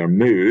possibility they are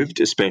moved,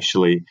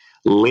 especially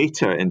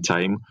later in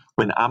time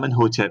when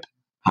Amenhotep,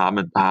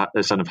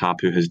 the son of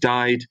Hapu, has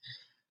died.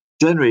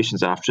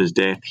 Generations after his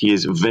death, he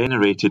is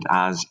venerated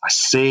as a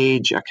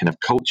sage, a kind of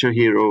culture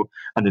hero,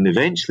 and then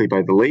eventually,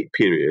 by the late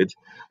period,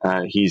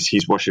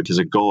 he's worshipped as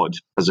a god,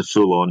 as a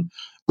full-on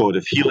god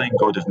of healing,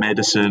 god of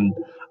medicine,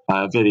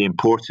 a very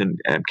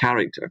important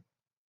character.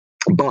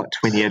 But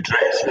when he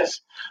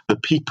addresses the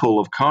people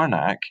of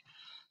Karnak,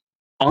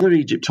 other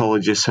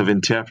Egyptologists have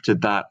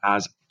interpreted that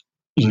as,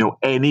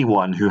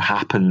 anyone who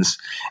happens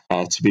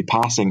to be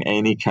passing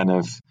any kind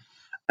of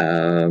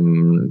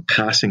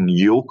passing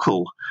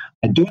yokel.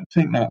 I don't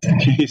think that's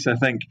the case. I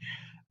think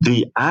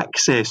the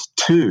access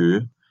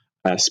to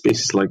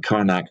spaces like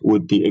Karnak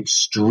would be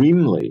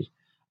extremely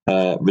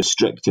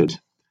restricted.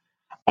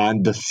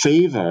 And the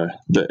favour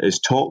that is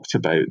talked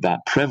about,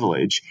 that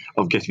privilege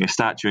of getting a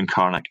statue in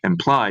Karnak,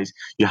 implies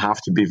you have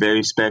to be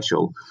very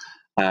special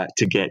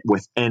to get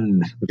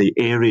within the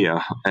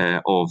area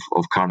of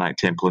Karnak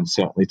Temple, and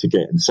certainly to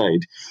get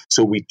inside.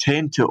 So we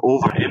tend to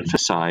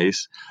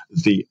overemphasise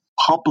the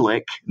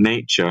public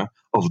nature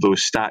of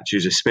those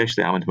statues,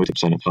 especially Amenhotep,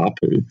 son of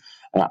Hapu.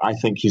 I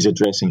think he's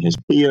addressing his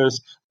peers.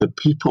 The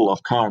people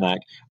of Karnak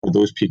are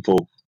those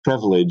people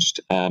privileged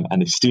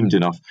and esteemed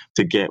enough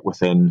to get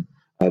within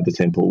the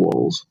temple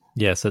walls.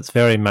 Yes, it's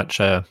very much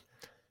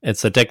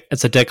it's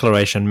a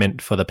declaration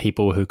meant for the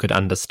people who could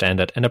understand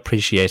it and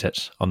appreciate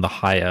it on the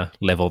higher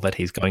level that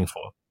he's going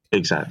for.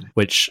 Exactly.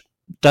 Which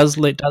does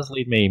lead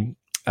me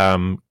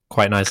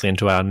quite nicely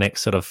into our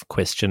next sort of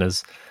question.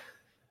 Is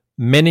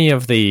many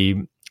of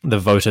the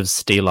votive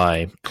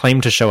stelae claim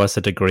to show us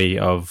a degree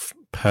of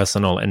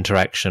personal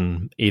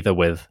interaction either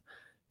with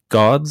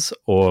gods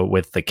or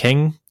with the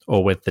king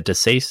or with the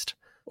deceased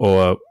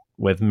or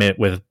with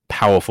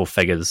powerful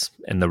figures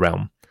in the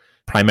realm,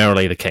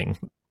 primarily the king.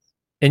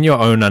 In your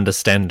own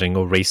understanding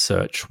or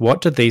research,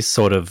 what do these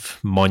sort of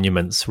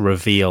monuments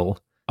reveal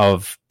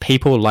of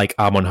people like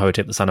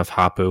Amenhotep, the son of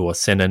Hapu, or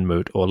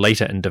Senenmut, or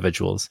later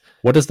individuals?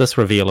 What does this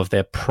reveal of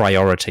their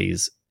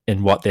priorities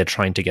in what they're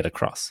trying to get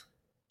across?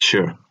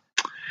 Sure.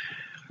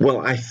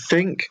 Well, I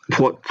think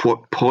what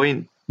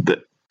point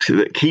that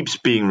keeps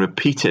being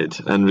repeated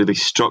and really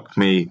struck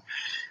me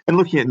in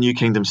looking at New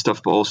Kingdom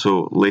stuff, but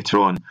also later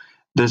on,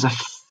 there's a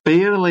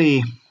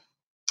fairly,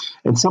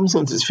 in some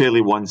sense, it's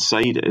fairly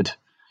one-sided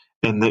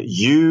in that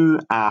you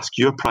ask,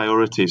 your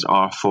priorities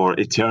are for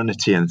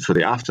eternity and for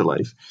the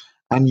afterlife,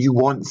 and you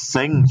want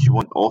things, you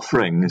want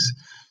offerings.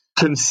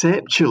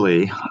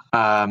 Conceptually,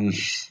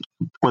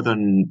 whether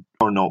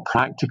or not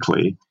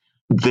practically,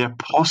 they're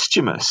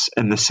posthumous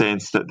in the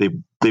sense that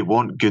they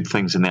want good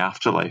things in the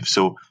afterlife.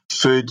 So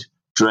food,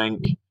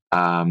 drink,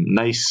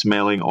 nice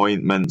smelling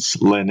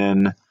ointments,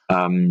 linen,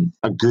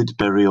 a good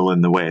burial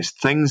in the West,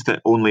 things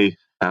that only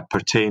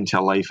pertain to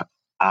a life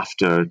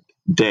after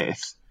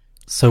death.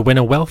 So when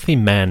a wealthy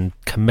man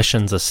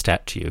commissions a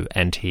statue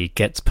and he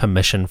gets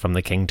permission from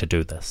the king to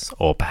do this,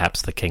 or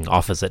perhaps the king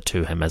offers it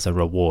to him as a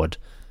reward,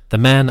 the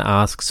man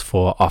asks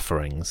for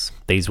offerings.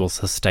 These will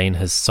sustain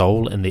his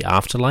soul in the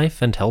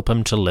afterlife and help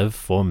him to live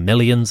for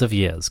millions of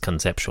years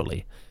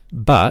conceptually.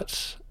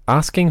 But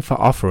asking for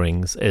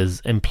offerings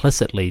is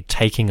implicitly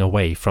taking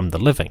away from the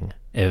living.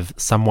 If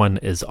someone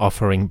is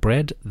offering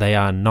bread, they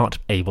are not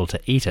able to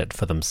eat it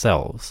for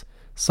themselves.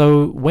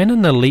 So when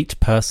an elite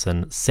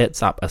person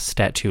sets up a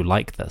statue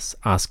like this,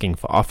 asking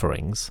for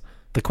offerings,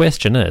 the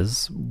question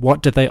is,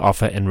 what do they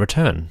offer in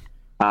return?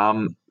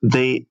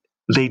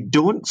 They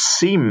don't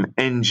seem,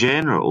 in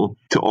general,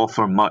 to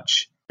offer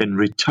much in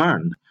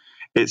return.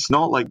 It's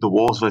not like the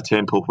walls of a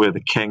temple where the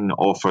king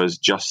offers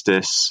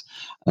justice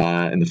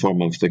in the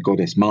form of the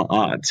goddess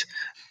Ma'at.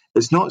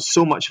 It's not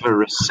so much of a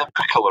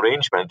reciprocal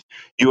arrangement.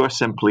 You are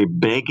simply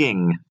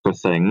begging for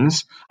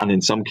things, and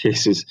in some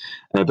cases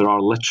there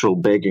are literal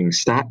begging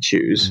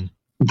statues.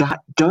 That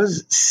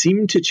does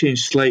seem to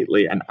change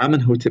slightly, and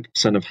Amenhotep,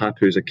 son of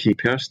Hapu, is a key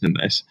person in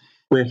this,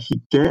 where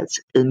he gets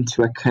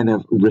into a kind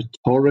of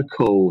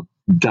rhetorical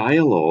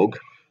dialogue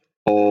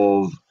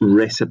of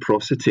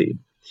reciprocity.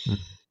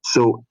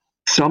 So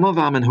some of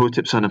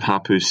Amenhotep, son of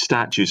Hapu's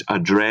statues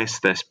address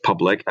this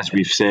public. As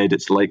we've said,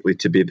 it's likely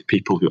to be the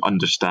people who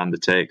understand the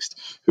text,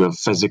 who have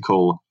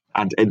physical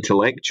and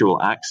intellectual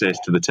access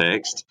to the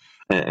text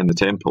in the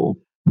temple.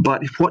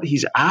 But what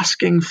he's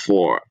asking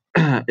for,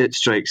 it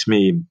strikes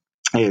me,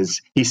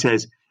 is he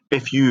says,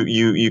 if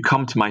you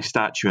come to my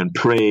statue and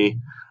pray,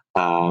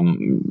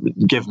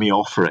 give me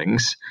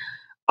offerings,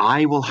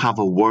 I will have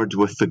a word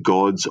with the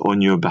gods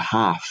on your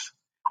behalf.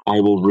 I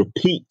will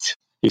repeat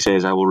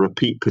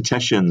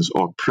petitions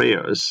or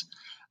prayers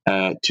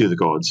to the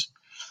gods.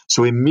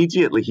 So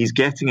immediately he's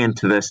getting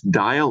into this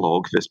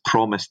dialogue, this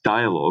promised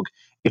dialogue.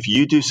 If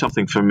you do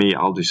something for me,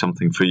 I'll do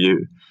something for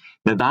you.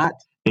 Now that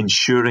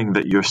ensuring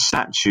that your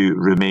statue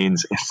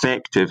remains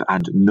effective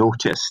and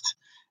noticed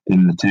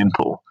in the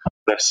temple.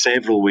 There are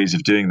several ways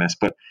of doing this,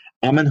 but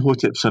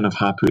Amenhotep, son of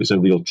Hapu, is a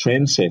real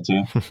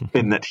trendsetter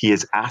in that he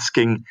is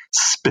asking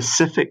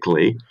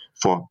specifically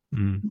for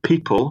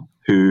people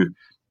who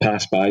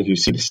pass by, who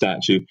see the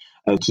statue,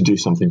 to do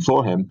something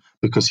for him,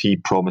 because he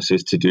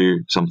promises to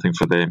do something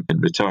for them in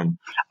return.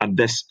 And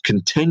this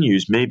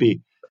continues,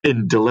 maybe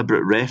in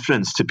deliberate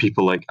reference to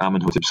people like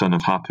Amenhotep, son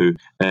of Hapu,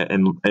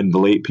 in the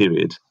late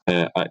period,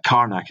 at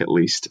Karnak at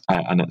least,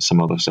 and at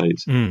some other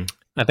sites.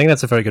 I think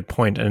that's a very good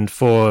point. And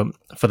for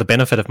the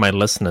benefit of my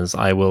listeners,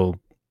 I will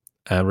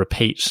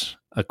repeat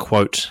a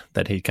quote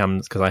that he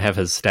comes, because I have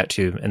his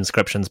statue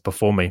inscriptions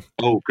before me.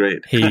 Oh,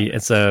 great.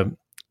 It's a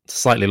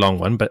slightly long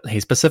one, but he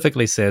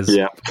specifically says...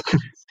 Yeah,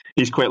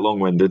 he's quite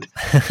long-winded.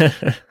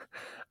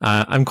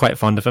 I'm quite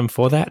fond of him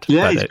for that,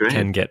 Yeah, but he's it great.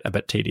 can get a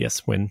bit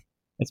tedious when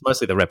it's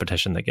mostly the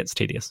repetition that gets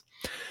tedious.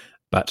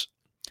 But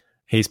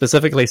he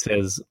specifically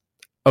says,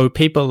 "O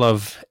people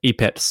of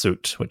Epet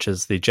Sut," which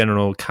is the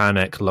general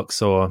Karnak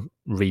Luxor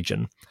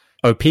region.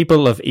 "O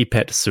people of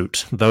Epet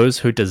Sut, those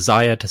who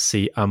desire to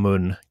see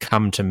Amun,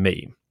 come to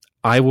me.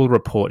 I will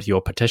report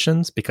your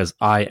petitions because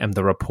I am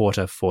the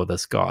reporter for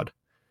this god."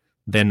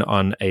 Then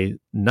on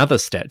another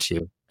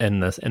statue in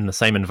the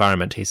same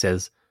environment, he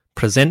says,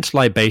 "Present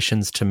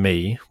libations to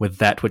me with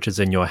that which is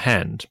in your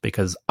hand,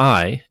 because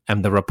I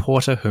am the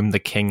reporter whom the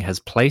king has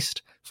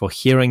placed for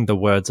hearing the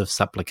words of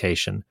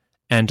supplication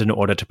and in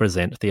order to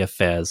present the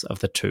affairs of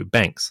the two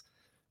banks,"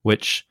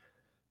 which,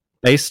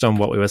 based on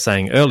what we were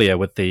saying earlier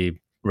with the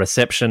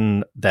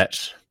reception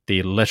that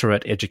the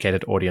literate,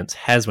 educated audience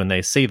has when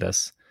they see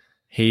this,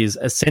 he's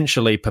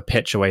essentially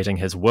perpetuating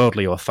his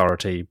worldly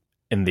authority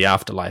in the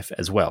afterlife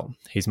as well.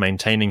 He's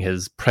maintaining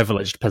his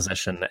privileged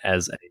position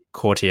as a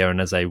courtier and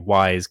as a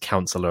wise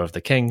counselor of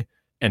the king,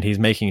 and he's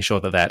making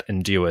sure that that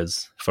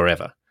endures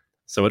forever.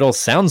 So it all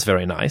sounds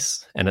very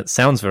nice, and it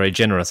sounds very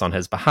generous on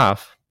his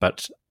behalf,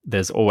 but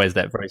there's always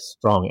that very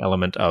strong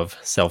element of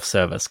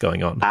self-service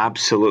going on.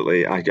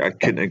 Absolutely. I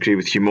couldn't agree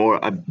with you more.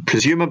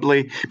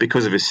 Presumably,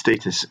 because of his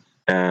status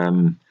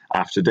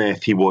after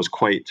death, he was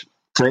quite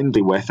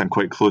friendly with and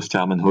quite close to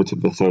Amenhotep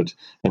III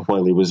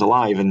while he was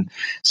alive. And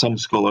some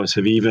scholars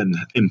have even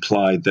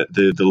implied that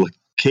the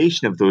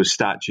location of those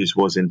statues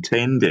was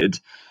intended,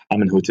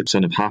 Amenhotep,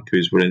 son of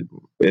Hapu's, were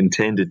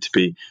intended to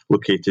be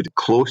located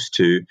close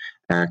to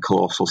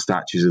colossal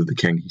statues of the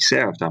king he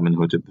served,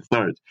 Amenhotep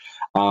III.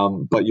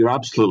 But you're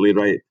absolutely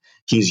right.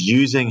 He's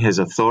using his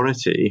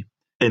authority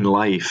in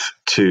life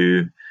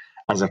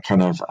as a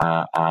kind of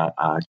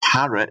a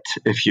carrot,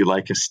 if you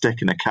like, a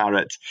stick and a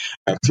carrot,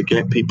 to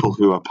get people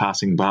who are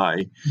passing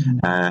by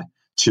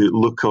to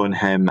look on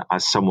him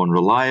as someone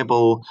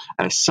reliable,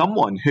 as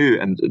someone who,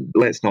 and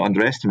let's not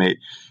underestimate,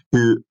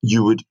 who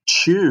you would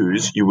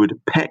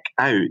pick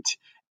out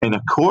in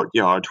a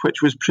courtyard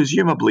which was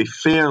presumably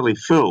fairly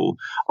full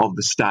of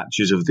the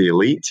statues of the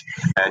elite.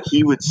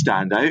 He would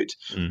stand out.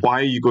 Why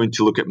are you going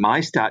to look at my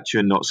statue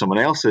and not someone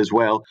else's?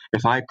 Well,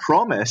 if I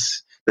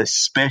promise this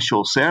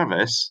special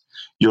service,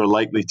 you're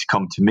likely to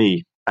come to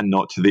me and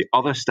not to the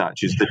other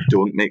statues that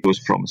don't make those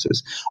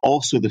promises.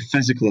 Also, the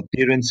physical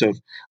appearance of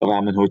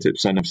Amenhotep,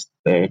 son of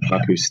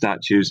Hapu's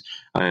statues,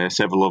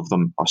 several of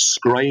them are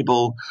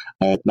scribal.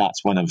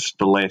 That's one of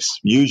the less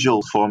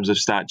usual forms of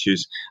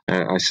statues,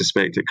 I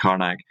suspect, at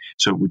Karnak.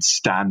 So it would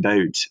stand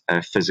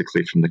out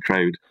physically from the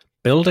crowd.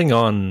 Building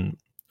on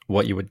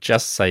what you were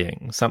just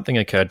saying, something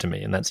occurred to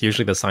me, and that's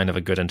usually the sign of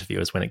a good interview,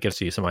 is when it gives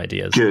you some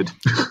ideas. Good.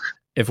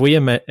 If we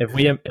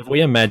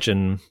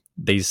imagine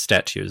these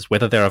statues,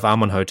 whether they're of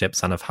Amenhotep,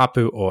 son of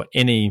Hapu, or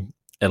any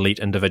elite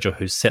individual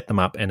who set them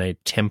up in a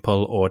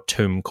temple or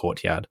tomb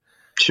courtyard,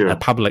 Sure. a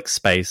public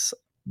space,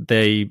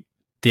 the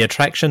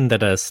attraction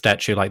that a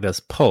statue like this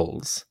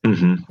pulls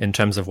in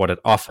terms of what it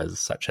offers,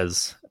 such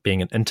as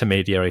being an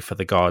intermediary for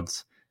the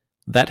gods,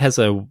 that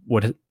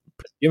would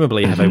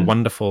presumably have a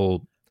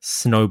wonderful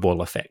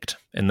snowball effect,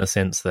 in the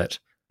sense that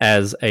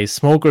as a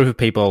small group of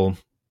people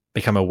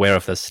become aware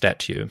of this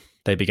statue,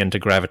 they begin to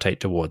gravitate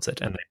towards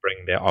it, and they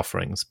bring their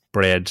offerings: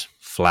 bread,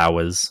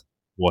 flowers,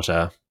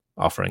 water,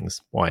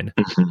 offerings, wine.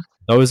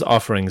 Those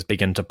offerings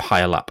begin to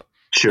pile up.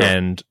 Sure.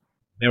 And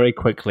very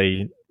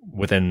quickly,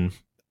 within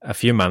a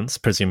few months,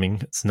 presuming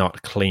it's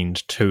not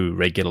cleaned too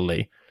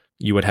regularly,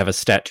 you would have a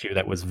statue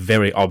that was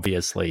very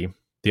obviously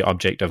the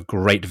object of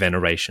great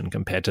veneration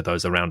compared to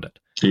those around it.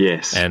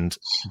 Yes. And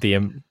the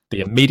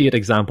immediate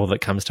example that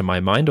comes to my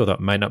mind, although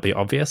it might not be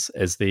obvious,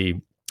 is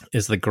the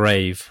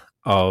grave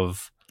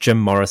of Jim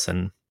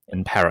Morrison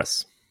in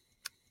Paris,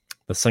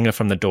 the singer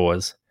from The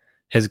Doors.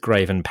 His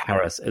grave in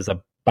Paris is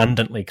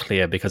abundantly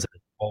clear because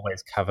it's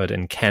always covered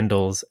in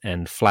candles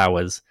and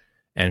flowers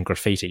and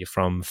graffiti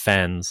from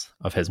fans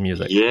of his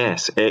music.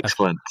 Yes,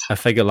 excellent. A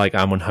figure like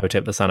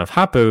Amenhotep, the son of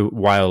Hapu,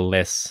 while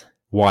less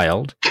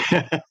wild,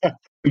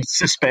 We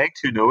suspect,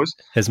 who knows?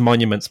 his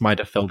monuments might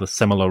have filled a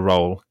similar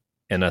role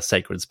in a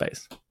sacred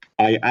space.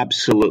 I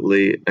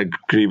absolutely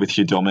agree with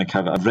you, Dominic.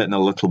 I've written a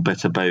little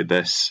bit about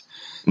this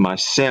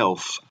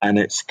myself, and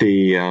it's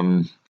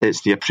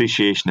the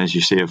appreciation, as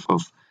you say,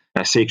 of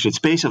a sacred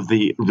space, of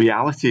the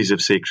realities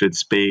of sacred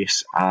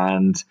space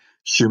and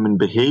human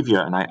behaviour.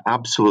 And I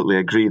absolutely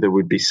agree there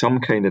would be some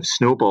kind of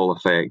snowball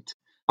effect,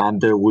 and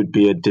there would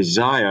be a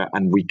desire,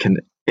 and we can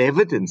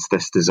evidence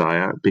this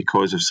desire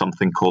because of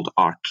something called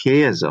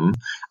archaism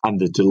and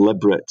the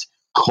deliberate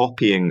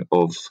copying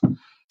of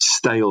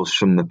styles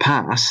from the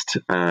past,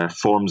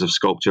 forms of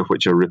sculpture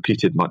which are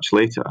repeated much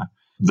later,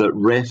 that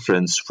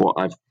reference what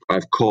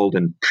I've called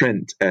in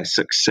print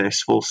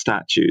successful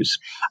statues.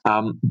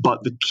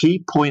 But the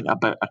key point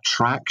about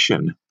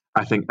attraction,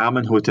 I think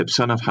Amenhotep,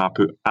 son of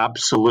Hapu,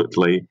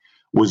 absolutely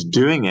was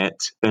doing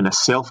it in a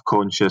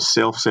self-conscious,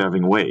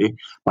 self-serving way.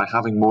 By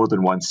having more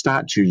than one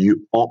statue,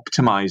 you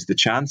optimize the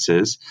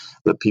chances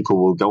that people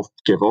will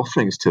give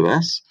offerings to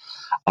this.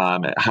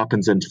 It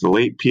happens into the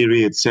late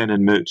period. Sen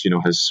and Mut,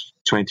 has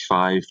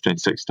 25,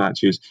 26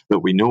 statues that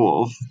we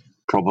know of,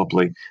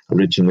 probably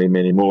originally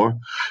many more.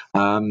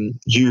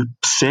 You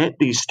set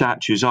these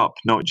statues up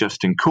not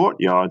just in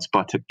courtyards,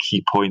 but at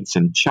key points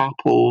in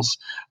chapels.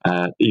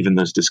 Even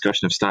there's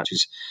discussion of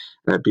statues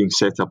being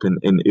set up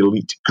in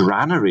elite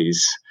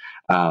granaries,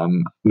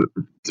 although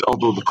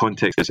the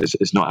context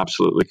is not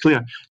absolutely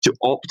clear, to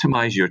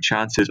optimize your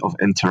chances of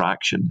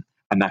interaction.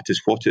 And that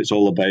is what it's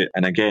all about.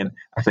 And again,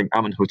 I think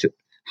Amenhotep,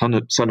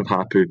 son of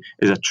Hapu,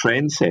 is a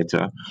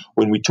trendsetter.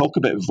 When we talk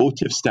about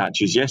votive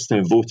statues, yes,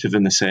 they're votive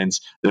in the sense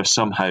they're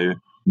somehow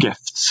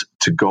gifts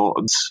to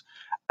gods,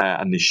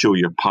 and they show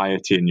your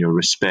piety and your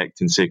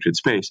respect in sacred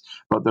space,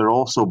 but they're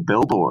also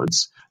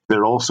billboards.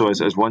 They're also,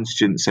 as one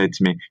student said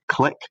to me,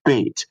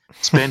 clickbait.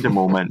 Spend a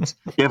moment,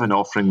 give an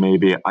offering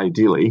maybe,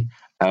 ideally,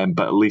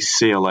 but at least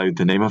say aloud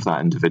the name of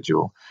that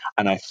individual.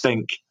 And I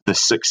think the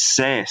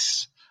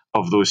success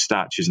of those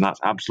statues, and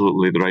that's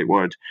absolutely the right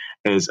word,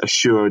 is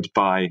assured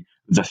by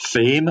the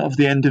fame of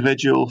the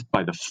individual,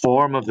 by the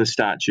form of the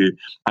statue,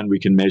 and we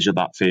can measure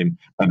that fame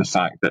by the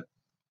fact that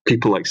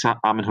people like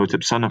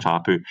Amenhotep, son of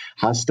Hapu,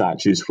 has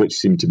statues which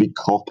seem to be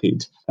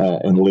copied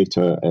in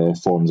later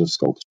forms of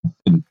sculpture,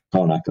 in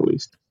Karnak at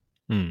least.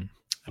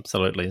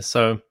 Absolutely.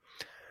 So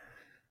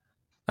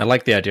I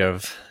like the idea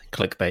of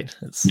clickbait.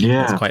 It's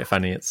quite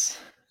funny. It's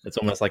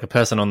almost like a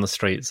person on the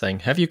street saying,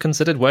 "Have you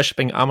considered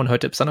worshipping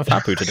Amenhotep, son of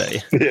Hapu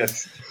today?"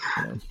 Yes.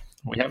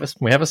 We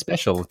have a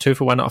special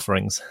 2-for-1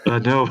 offerings. I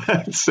know.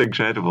 It's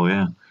incredible,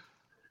 yeah.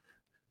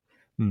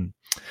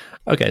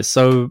 Okay,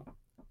 so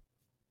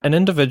an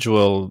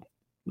individual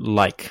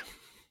like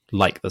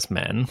this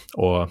man,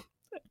 or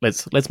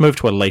let's move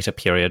to a later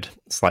period,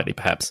 slightly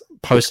perhaps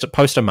post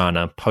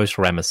Amana, post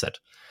Ramesset.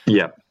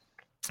 Yeah.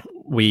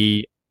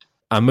 We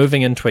are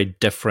moving into a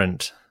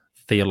different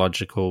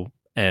theological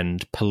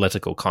and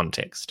political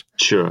context.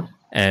 Sure.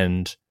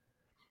 And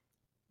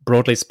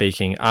broadly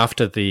speaking,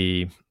 after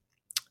the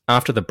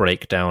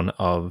breakdown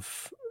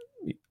of,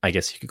 I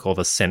guess you could call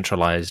the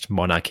centralized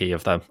monarchy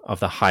of the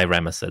High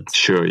Ramessids.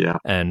 Sure, yeah.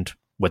 And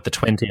with the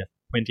 20th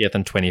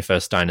and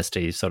 21st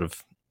dynasty sort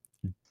of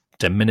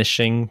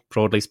diminishing,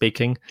 broadly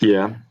speaking.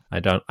 Yeah. I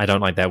don't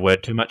like that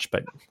word too much,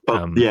 but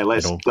yeah,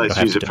 let's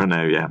use it for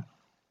now, yeah.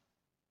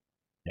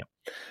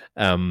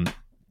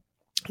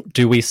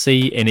 Do we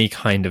see any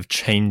kind of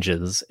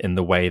changes in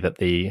the way that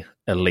the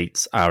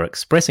elites are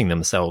expressing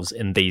themselves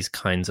in these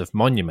kinds of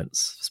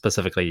monuments,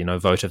 specifically,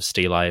 votive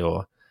stelae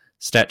or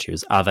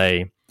statues? Are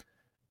they,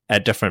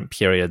 at different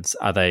periods,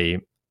 are they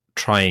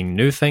trying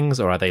new things,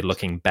 or are they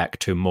looking back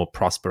to more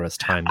prosperous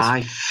times?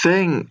 I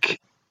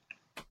think,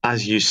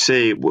 as you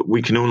say,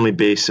 we can only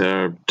base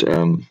our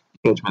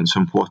judgments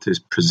on what is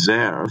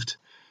preserved.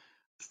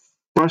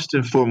 First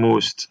and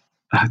foremost,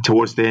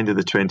 towards the end of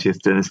the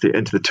 20th dynasty,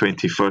 into the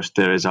 21st,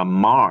 there is a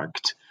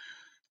marked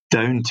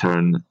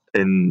downturn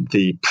in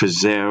the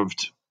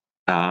preserved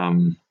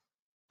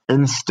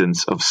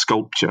instance of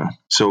sculpture.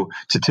 So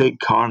to take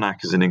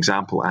Karnak as an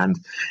example, and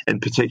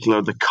in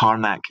particular the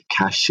Karnak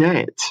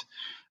cachette,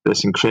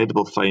 this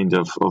incredible find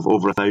of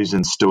over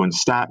 1,000 stone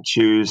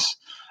statues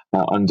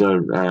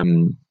under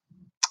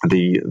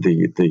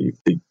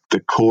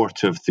the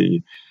court of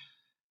the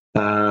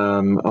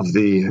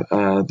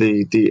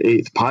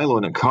eighth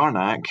pylon at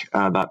Karnak,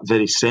 that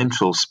very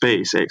central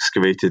space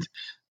excavated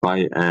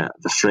by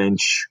the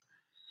French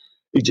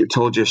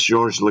Egyptologist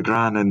Georges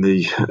Legrand in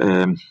the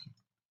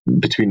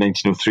between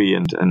 1903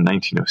 and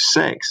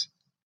 1906.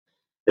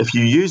 If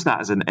you use that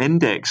as an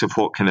index of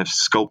what kind of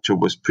sculpture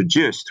was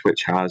produced,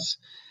 which has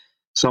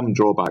some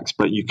drawbacks,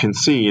 but you can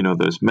see,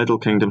 there's Middle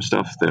Kingdom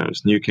stuff,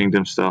 there's New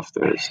Kingdom stuff,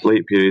 there's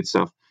late period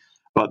stuff,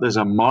 but there's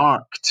a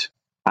marked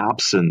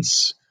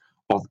absence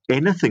of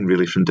anything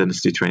really from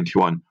Dynasty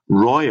 21,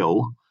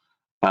 royal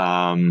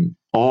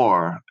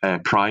or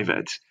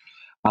private.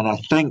 And I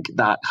think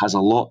that has a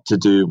lot to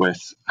do with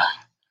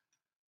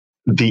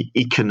the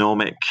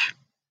economic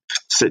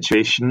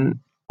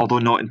situation, although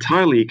not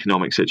entirely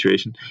economic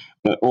situation,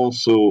 but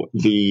also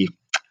the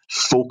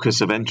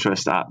focus of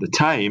interest at the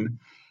time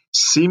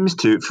seems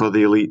to, for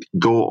the elite,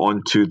 go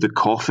onto the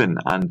coffin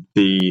and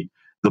the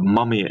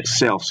mummy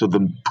itself. So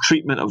the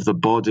treatment of the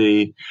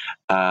body,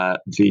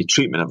 the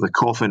treatment of the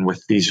coffin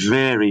with these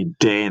very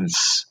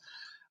dense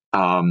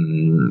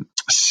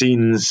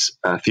scenes,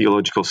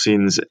 theological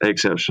scenes,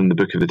 excerpts from the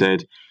Book of the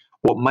Dead.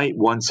 What might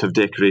once have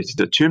decorated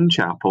a tomb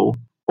chapel,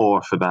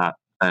 or for that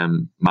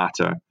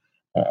matter,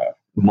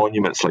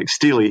 monuments like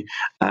stelae,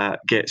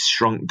 gets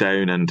shrunk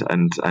down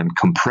and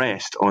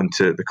compressed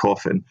onto the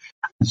coffin.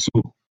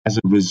 So as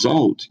a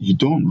result, you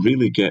don't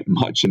really get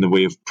much in the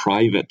way of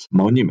private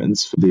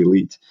monuments for the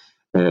elite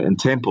in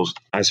temples,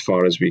 as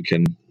far as we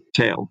can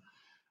tell.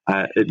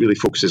 It really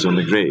focuses on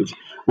the grave.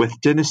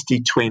 With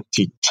Dynasty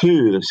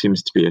 22, there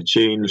seems to be a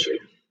change,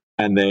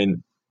 and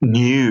then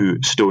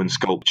new stone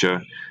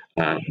sculpture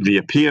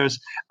reappears,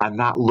 and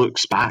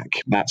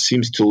that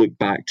seems to look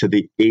back to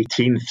the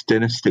 18th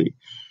dynasty.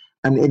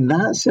 And in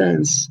that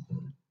sense,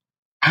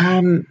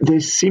 they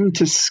seem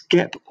to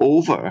skip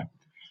over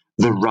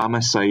the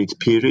Ramesside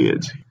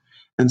period.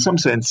 In some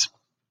sense,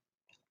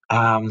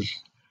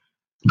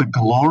 the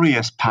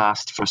glorious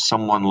past for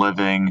someone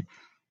living,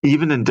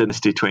 even in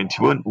Dynasty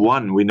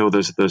 21, we know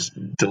there's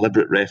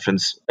deliberate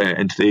reference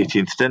into the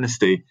 18th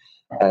dynasty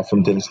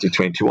from Dynasty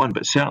 21,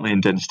 but certainly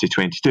in Dynasty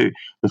 22,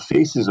 the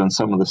faces on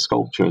some of the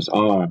sculptures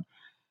are,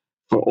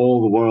 for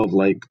all the world,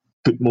 like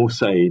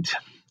Thutmoside,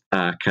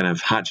 kind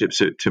of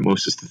Hatshepsut,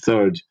 Thutmosis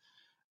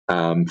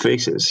III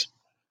faces.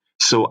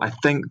 So I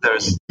think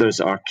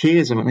there's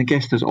archaism, and I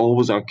guess there's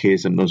always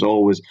archaism. There's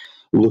always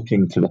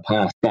looking to the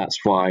past. That's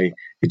why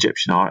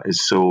Egyptian art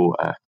is so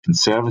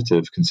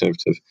conservative,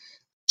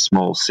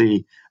 small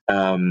c,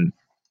 throughout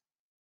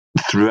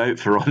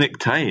pharaonic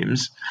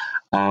times.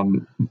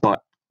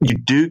 But you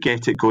do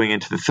get it going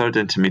into the third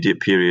intermediate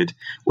period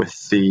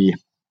with the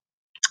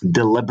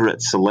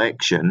deliberate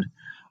selection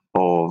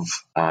of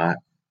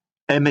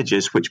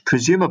images, which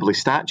presumably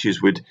statues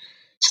would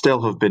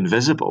still have been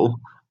visible.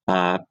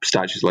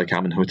 Statues like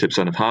Amenhotep,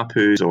 son of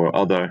Hapu, or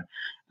other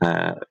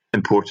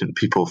important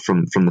people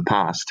from the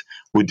past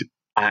would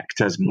act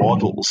as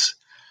models.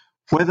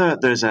 Whether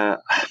there's a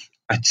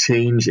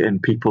change in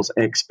people's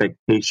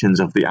expectations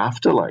of the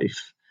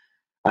afterlife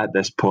at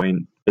this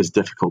point is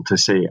difficult to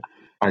say.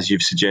 As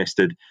you've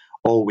suggested,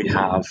 all we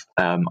have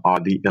are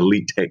the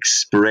elite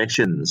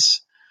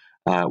expressions.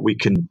 We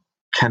can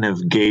kind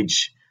of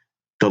gauge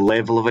the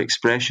level of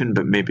expression,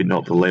 but maybe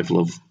not the level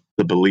of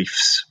the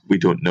beliefs. We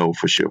don't know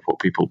for sure what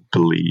people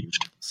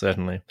believed.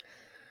 Certainly.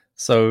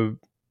 So,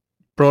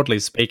 broadly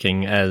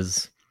speaking,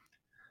 as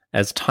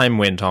time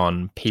went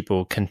on,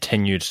 people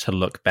continued to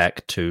look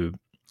back to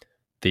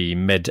the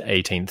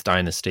mid-18th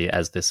dynasty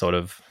as the sort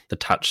of the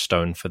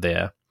touchstone for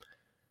their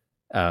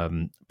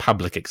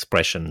public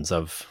expressions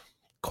of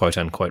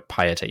quote-unquote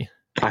piety.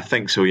 I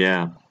think so,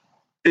 yeah.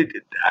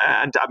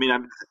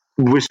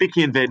 We're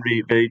speaking in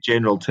very, very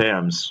general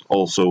terms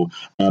also,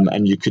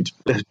 and you could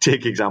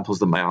take examples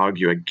that might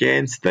argue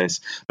against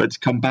this, but to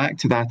come back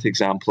to that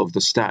example of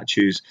the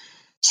statues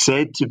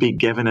said to be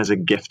given as a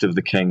gift of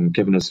the king,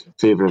 given as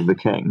favour of the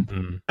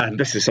king. And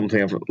this is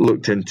something I've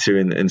looked into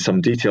in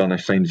some detail and I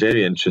find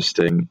very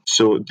interesting.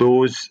 So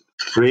those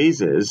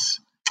phrases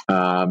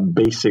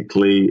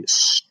basically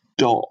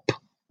stop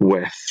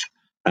with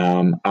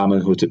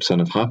Amenhotep,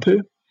 son of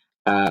Hapu.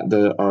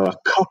 There are a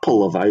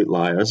couple of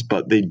outliers,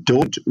 but they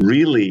don't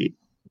really,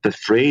 the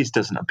phrase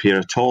doesn't appear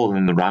at all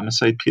in the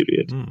Ramesside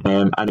period.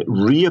 And it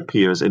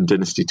reappears in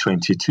Dynasty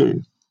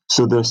 22.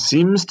 So there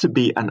seems to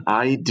be an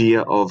idea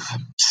of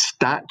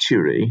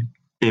statuary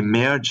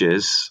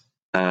emerges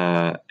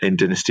in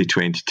Dynasty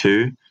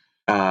 22.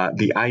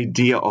 The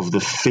idea of the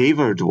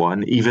favoured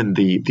one, even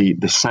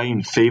the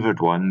sign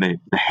favoured one, the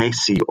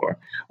Hesi, or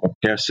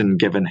person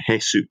given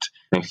Hesut,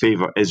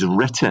 favour, is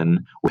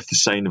written with the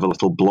sign of a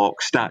little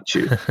block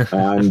statue.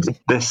 And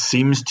this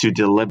seems to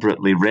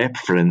deliberately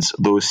reference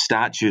those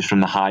statues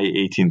from the high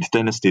 18th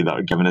dynasty that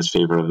are given as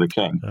favour of the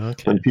king.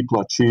 Okay. When people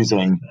are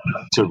choosing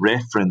to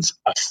reference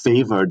a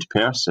favoured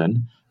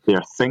person, they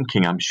are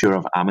thinking, I'm sure,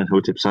 of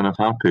Amenhotep, son of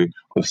Hapu,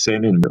 of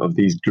Senin, of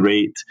these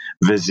great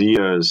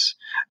viziers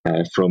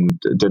from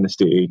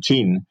Dynasty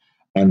 18,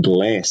 and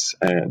less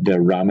the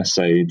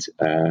Ramesside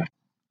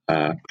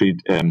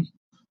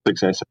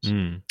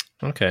successors.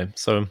 Okay,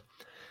 so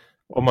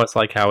almost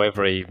like how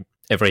every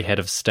head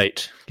of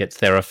state gets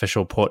their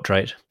official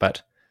portrait,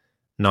 but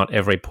not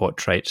every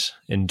portrait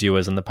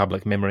endures in the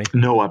public memory.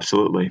 No,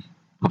 absolutely.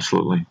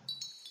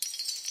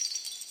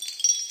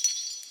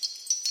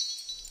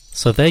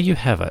 So there you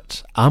have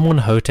it,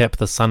 Amenhotep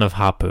the son of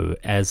Hapu,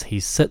 as he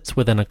sits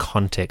within a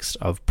context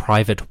of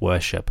private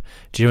worship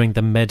during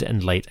the mid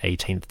and late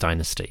 18th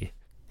dynasty.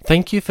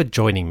 Thank you for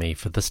joining me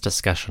for this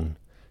discussion.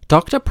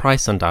 Dr.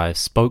 Price and I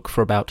spoke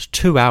for about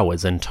 2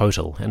 hours in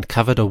total and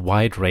covered a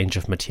wide range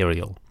of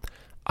material.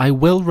 I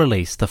will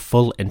release the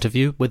full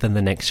interview within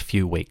the next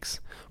few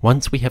weeks,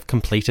 once we have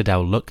completed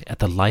our look at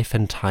the life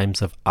and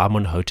times of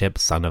Amenhotep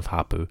son of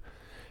Hapu.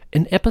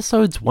 In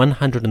episodes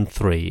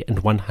 103 and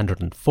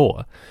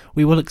 104,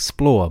 we will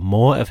explore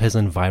more of his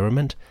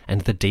environment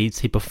and the deeds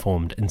he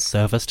performed in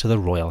service to the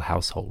royal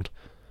household.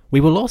 We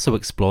will also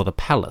explore the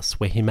palace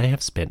where he may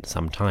have spent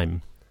some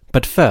time.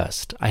 But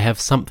first, I have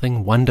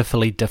something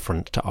wonderfully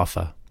different to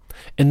offer.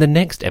 In the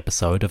next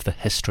episode of the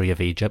History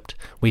of Egypt,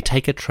 we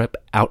take a trip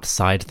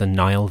outside the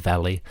Nile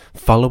Valley,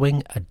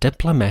 following a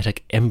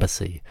diplomatic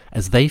embassy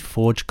as they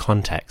forge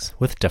contacts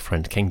with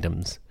different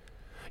kingdoms.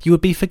 You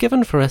would be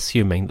forgiven for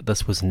assuming that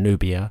this was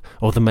Nubia,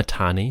 or the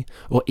Mitanni,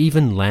 or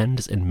even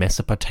lands in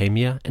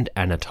Mesopotamia and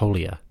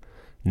Anatolia.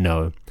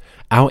 No,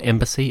 our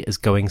embassy is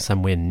going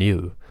somewhere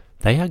new.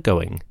 They are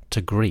going to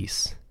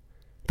Greece.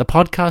 The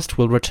podcast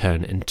will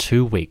return in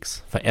 2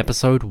 weeks for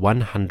episode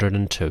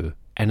 102,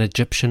 An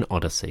Egyptian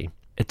Odyssey.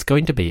 It's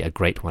going to be a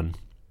great one.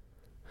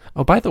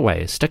 Oh, by the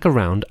way, stick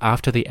around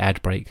after the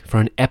ad break for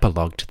an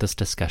epilogue to this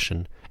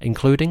discussion,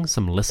 including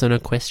some listener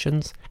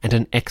questions and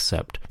an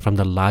excerpt from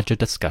the larger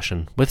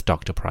discussion with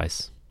Dr.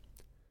 Price.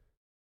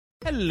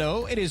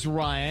 Hello, it is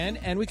Ryan,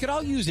 and we could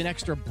all use an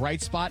extra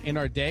bright spot in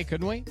our day,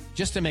 couldn't we?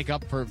 Just to make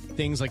up for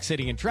things like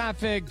sitting in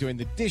traffic, doing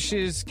the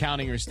dishes,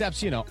 counting your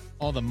steps,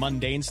 all the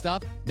mundane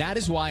stuff. That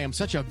is why I'm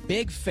such a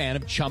big fan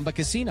of Chumba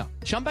Casino.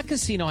 Chumba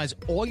Casino has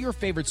all your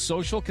favorite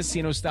social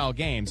casino-style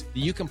games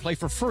that you can play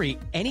for free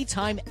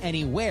anytime,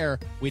 anywhere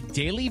with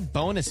daily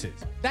bonuses.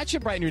 That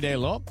should brighten your day a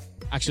little.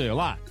 Actually, a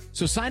lot.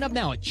 So sign up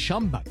now at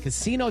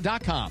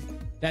ChumbaCasino.com.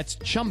 That's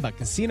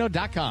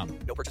ChumbaCasino.com.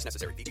 No purchase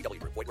necessary. VGW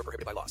Group. Void where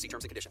prohibited by law. See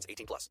terms and conditions.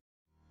 18+.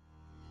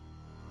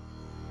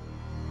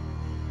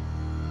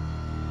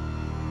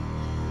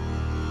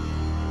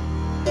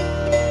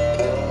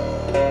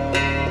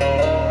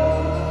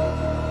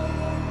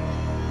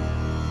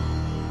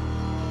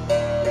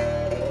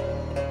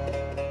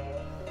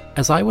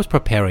 As I was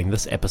preparing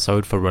this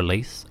episode for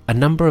release, a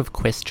number of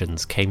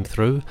questions came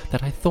through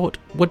that I thought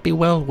would be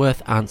well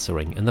worth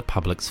answering in the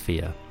public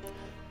sphere.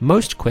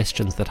 Most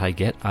questions that I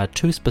get are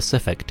too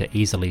specific to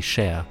easily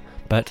share,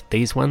 but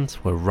these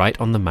ones were right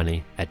on the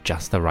money at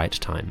just the right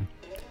time.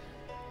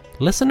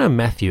 Listener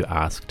Matthew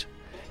asked,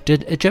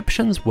 did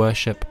Egyptians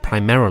worship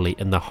primarily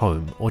in the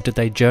home, or did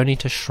they journey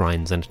to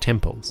shrines and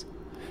temples?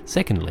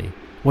 Secondly,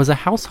 was a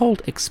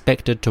household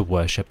expected to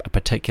worship a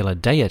particular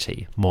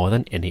deity more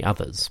than any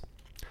others?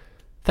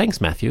 Thanks,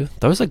 Matthew.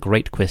 Those are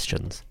great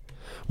questions.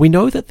 We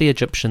know that the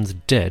Egyptians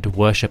did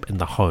worship in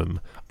the home,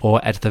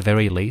 or at the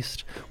very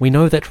least, we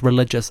know that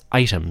religious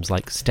items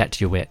like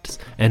statuettes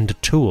and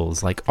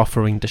tools like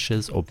offering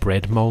dishes or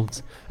bread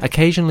molds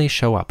occasionally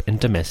show up in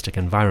domestic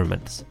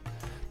environments.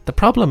 The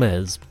problem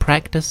is,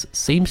 practice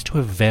seems to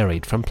have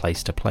varied from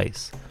place to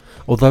place.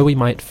 Although we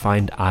might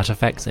find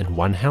artifacts in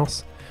one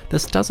house,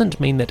 this doesn't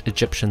mean that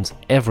Egyptians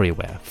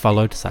everywhere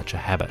followed such a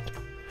habit.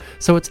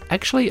 So it's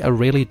actually a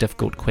really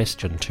difficult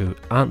question to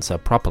answer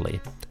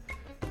properly.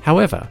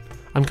 However,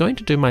 I'm going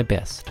to do my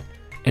best.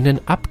 In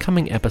an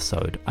upcoming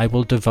episode, I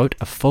will devote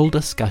a full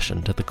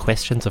discussion to the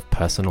questions of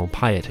personal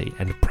piety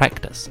and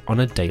practice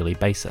on a daily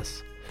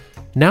basis.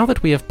 Now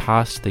that we have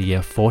passed the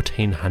year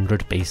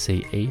 1400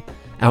 BCE,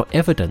 our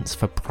evidence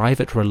for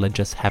private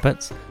religious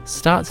habits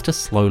starts to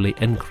slowly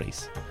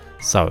increase.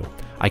 So,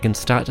 I can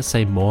start to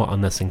say more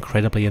on this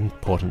incredibly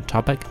important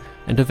topic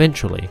and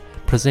eventually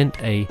present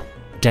a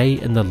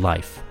day in the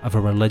life of a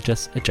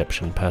religious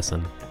Egyptian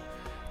person.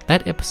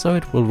 That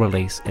episode will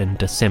release in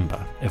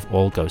December if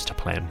all goes to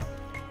plan.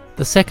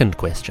 The second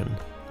question,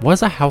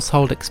 was a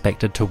household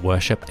expected to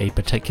worship a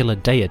particular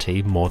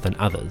deity more than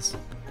others?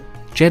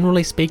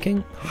 Generally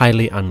speaking,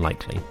 highly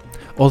unlikely.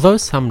 Although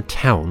some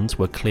towns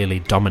were clearly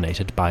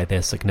dominated by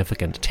their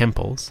significant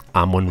temples,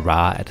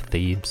 Amun-Ra at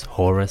Thebes,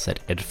 Horus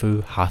at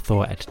Edfu,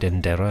 Hathor at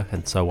Dendera,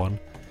 and so on,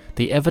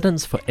 the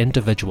evidence for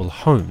individual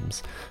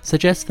homes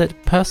suggests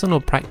that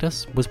personal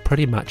practice was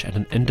pretty much at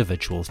an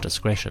individual's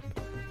discretion.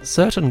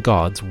 Certain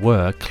gods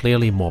were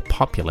clearly more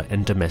popular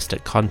in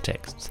domestic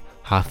contexts.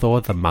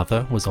 Hathor the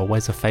mother was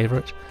always a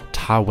favourite,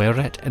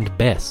 Taweret and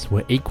Bes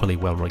were equally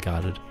well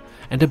regarded,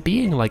 and a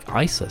being like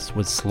Isis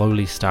was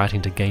slowly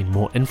starting to gain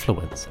more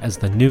influence as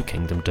the New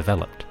Kingdom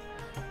developed.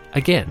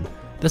 Again,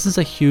 this is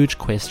a huge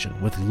question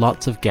with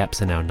lots of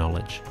gaps in our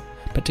knowledge,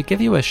 but to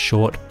give you a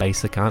short,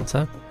 basic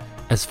answer,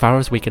 as far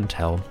as we can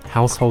tell,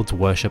 households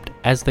worshipped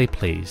as they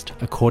pleased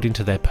according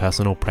to their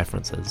personal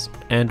preferences,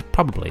 and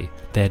probably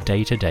their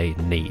day-to-day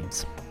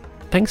needs.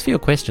 Thanks for your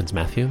questions,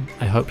 Matthew.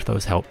 I hoped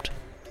those helped.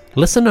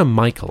 Listener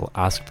Michael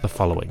asked the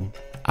following.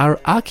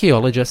 Are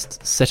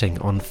archaeologists sitting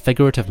on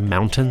figurative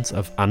mountains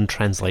of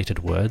untranslated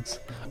words,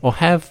 or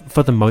have,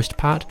 for the most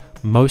part,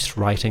 most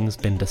writings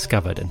been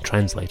discovered and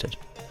translated?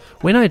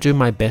 When I do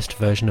my best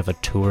version of a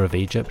tour of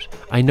Egypt,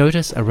 I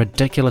notice a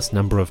ridiculous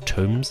number of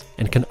tombs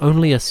and can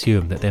only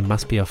assume that there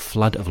must be a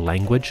flood of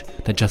language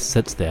that just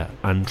sits there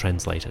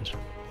untranslated.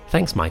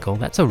 Thanks, Michael.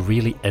 That's a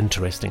really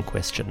interesting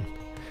question.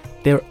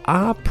 There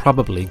are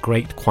probably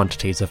great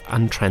quantities of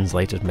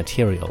untranslated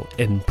material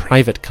in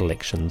private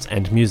collections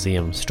and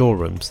museum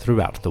storerooms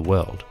throughout the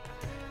world.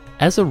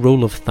 As a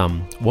rule of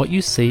thumb, what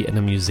you see in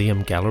a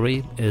museum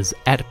gallery is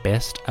at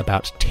best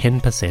about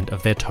 10%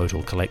 of their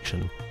total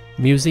collection.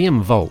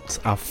 Museum vaults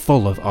are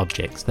full of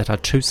objects that are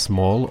too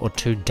small or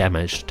too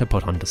damaged to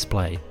put on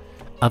display.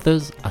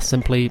 Others are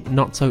simply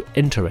not so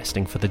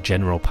interesting for the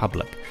general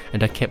public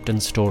and are kept in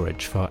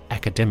storage for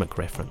academic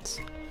reference.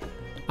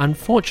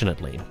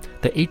 Unfortunately,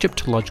 the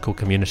Egyptological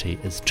community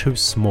is too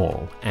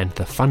small and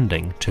the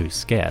funding too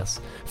scarce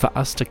for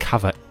us to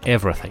cover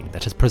everything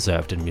that is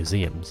preserved in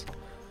museums.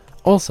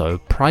 Also,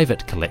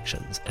 private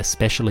collections,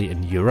 especially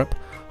in Europe,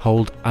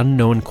 hold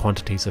unknown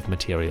quantities of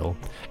material,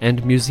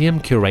 and museum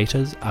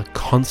curators are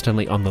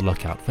constantly on the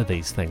lookout for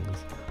these things,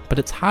 but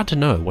it's hard to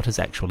know what is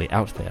actually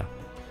out there.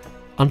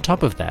 On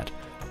top of that,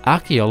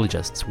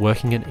 archaeologists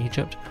working in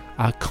Egypt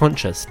are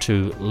conscious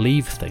to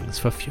leave things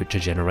for future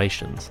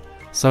generations,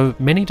 so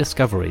many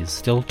discoveries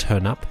still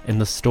turn up in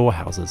the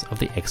storehouses of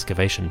the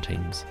excavation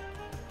teams.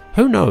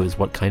 Who knows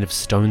what kind of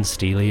stone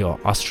stele or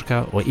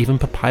ostraca or even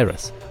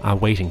papyrus are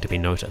waiting to be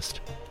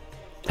noticed.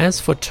 As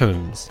for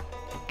tombs,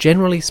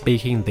 generally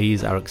speaking,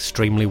 these are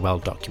extremely well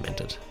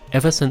documented.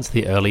 Ever since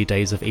the early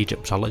days of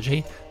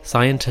Egyptology,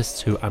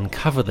 scientists who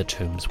uncover the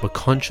tombs were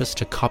conscious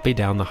to copy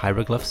down the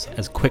hieroglyphs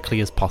as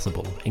quickly as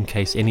possible in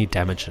case any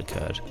damage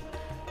occurred.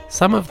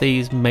 Some of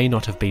these may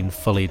not have been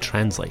fully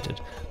translated,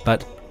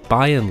 but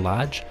by and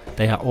large,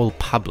 they are all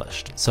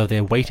published, so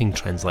they're waiting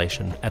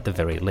translation at the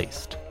very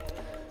least.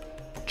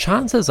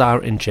 Chances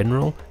are, in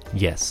general,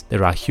 yes,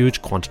 there are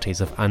huge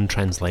quantities of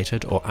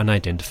untranslated or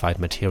unidentified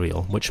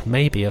material which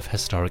may be of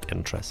historic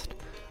interest.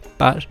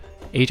 But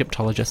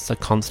Egyptologists are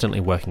constantly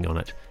working on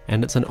it,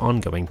 and it's an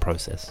ongoing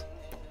process.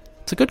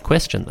 It's a good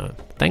question though,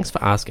 thanks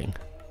for asking.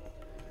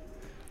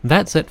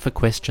 That's it for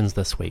questions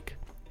this week.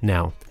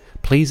 Now,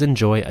 please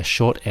enjoy a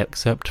short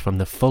excerpt from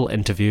the full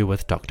interview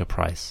with Dr.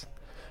 Price.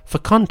 For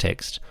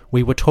context,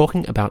 we were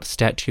talking about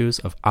statues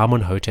of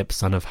Amenhotep,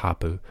 son of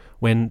Hapu,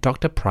 when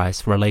Dr.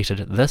 Price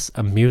related this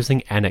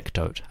amusing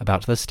anecdote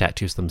about the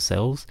statues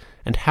themselves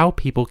and how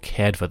people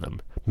cared for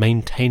them,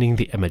 maintaining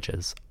the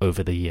images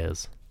over the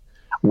years.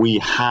 We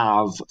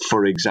have,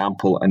 for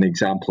example, an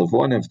example of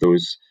one of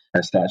those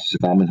statues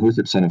of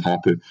Amenhotep, son of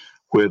Hapu,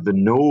 where the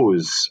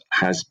nose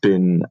has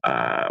been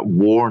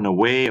worn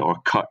away or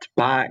cut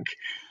back,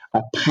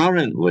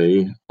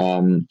 apparently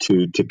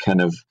to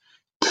kind of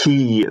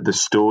key the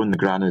stone, the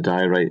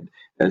granodiorite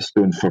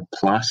stone, for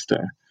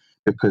plaster,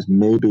 because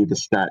maybe the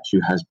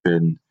statue has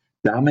been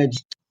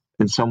damaged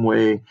in some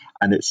way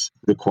and it's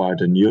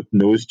required a new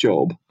nose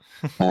job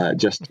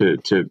just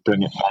to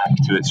bring it back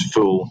to its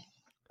full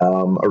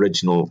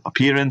original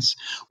appearance.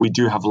 We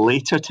do have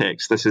later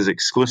texts. This is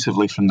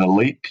exclusively from the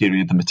late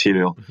period, the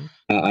material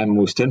I'm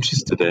most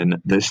interested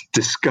in. This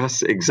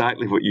discuss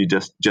exactly what you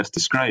just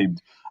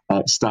described.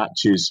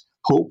 Statues,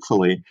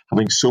 hopefully,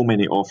 having so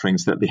many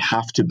offerings that they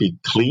have to be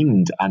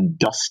cleaned and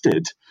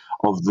dusted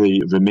of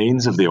the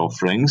remains of the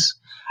offerings,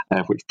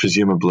 which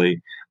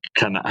presumably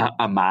can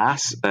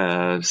amass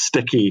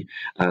sticky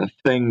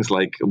things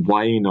like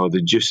wine or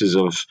the juices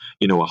of,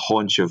 a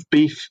haunch of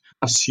beef.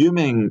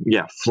 Assuming,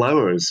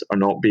 flowers are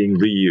not being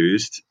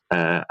reused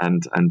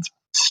and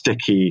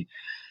sticky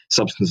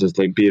substances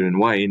like beer and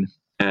wine,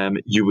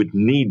 you would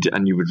need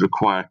and you would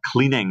require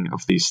cleaning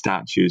of these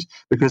statues,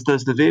 because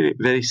there's the very,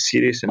 very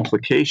serious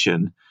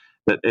implication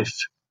that if,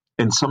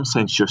 in some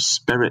sense, your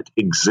spirit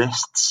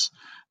exists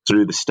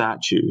through the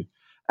statue,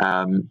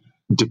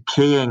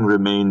 decaying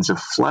remains of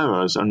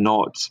flowers are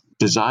not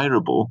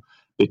desirable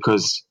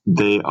because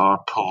they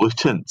are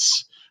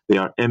pollutants. They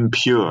are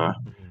impure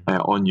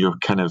on your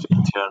kind of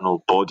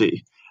internal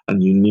body,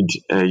 and you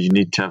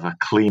need to have a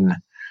clean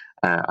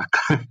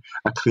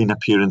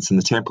appearance in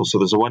the temple. So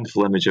there's a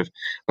wonderful image of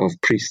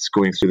priests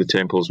going through the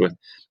temples with,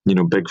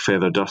 big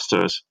feather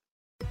dusters.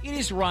 It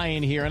is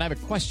Ryan here, and I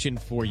have a question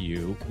for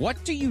you.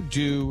 What do you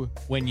do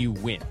when you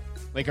win?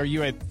 Like, are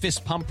you a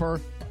fist pumper,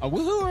 a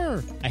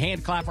woohooer, a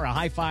hand clapper, a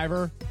high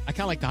fiver? I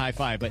kind of like the high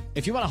five, but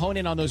if you want to hone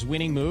in on those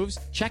winning moves,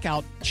 check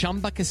out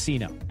Chumba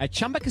Casino. At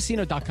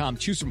ChumbaCasino.com,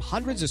 choose from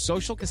hundreds of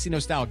social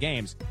casino-style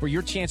games for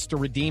your chance to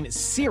redeem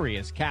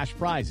serious cash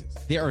prizes.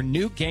 There are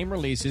new game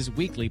releases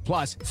weekly,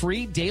 plus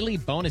free daily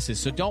bonuses.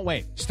 So don't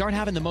wait. Start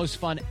having the most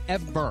fun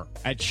ever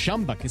at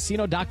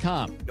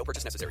ChumbaCasino.com. No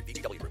purchase necessary.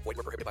 VGW Group. Void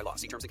where prohibited by law.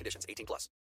 See terms and conditions. 18+.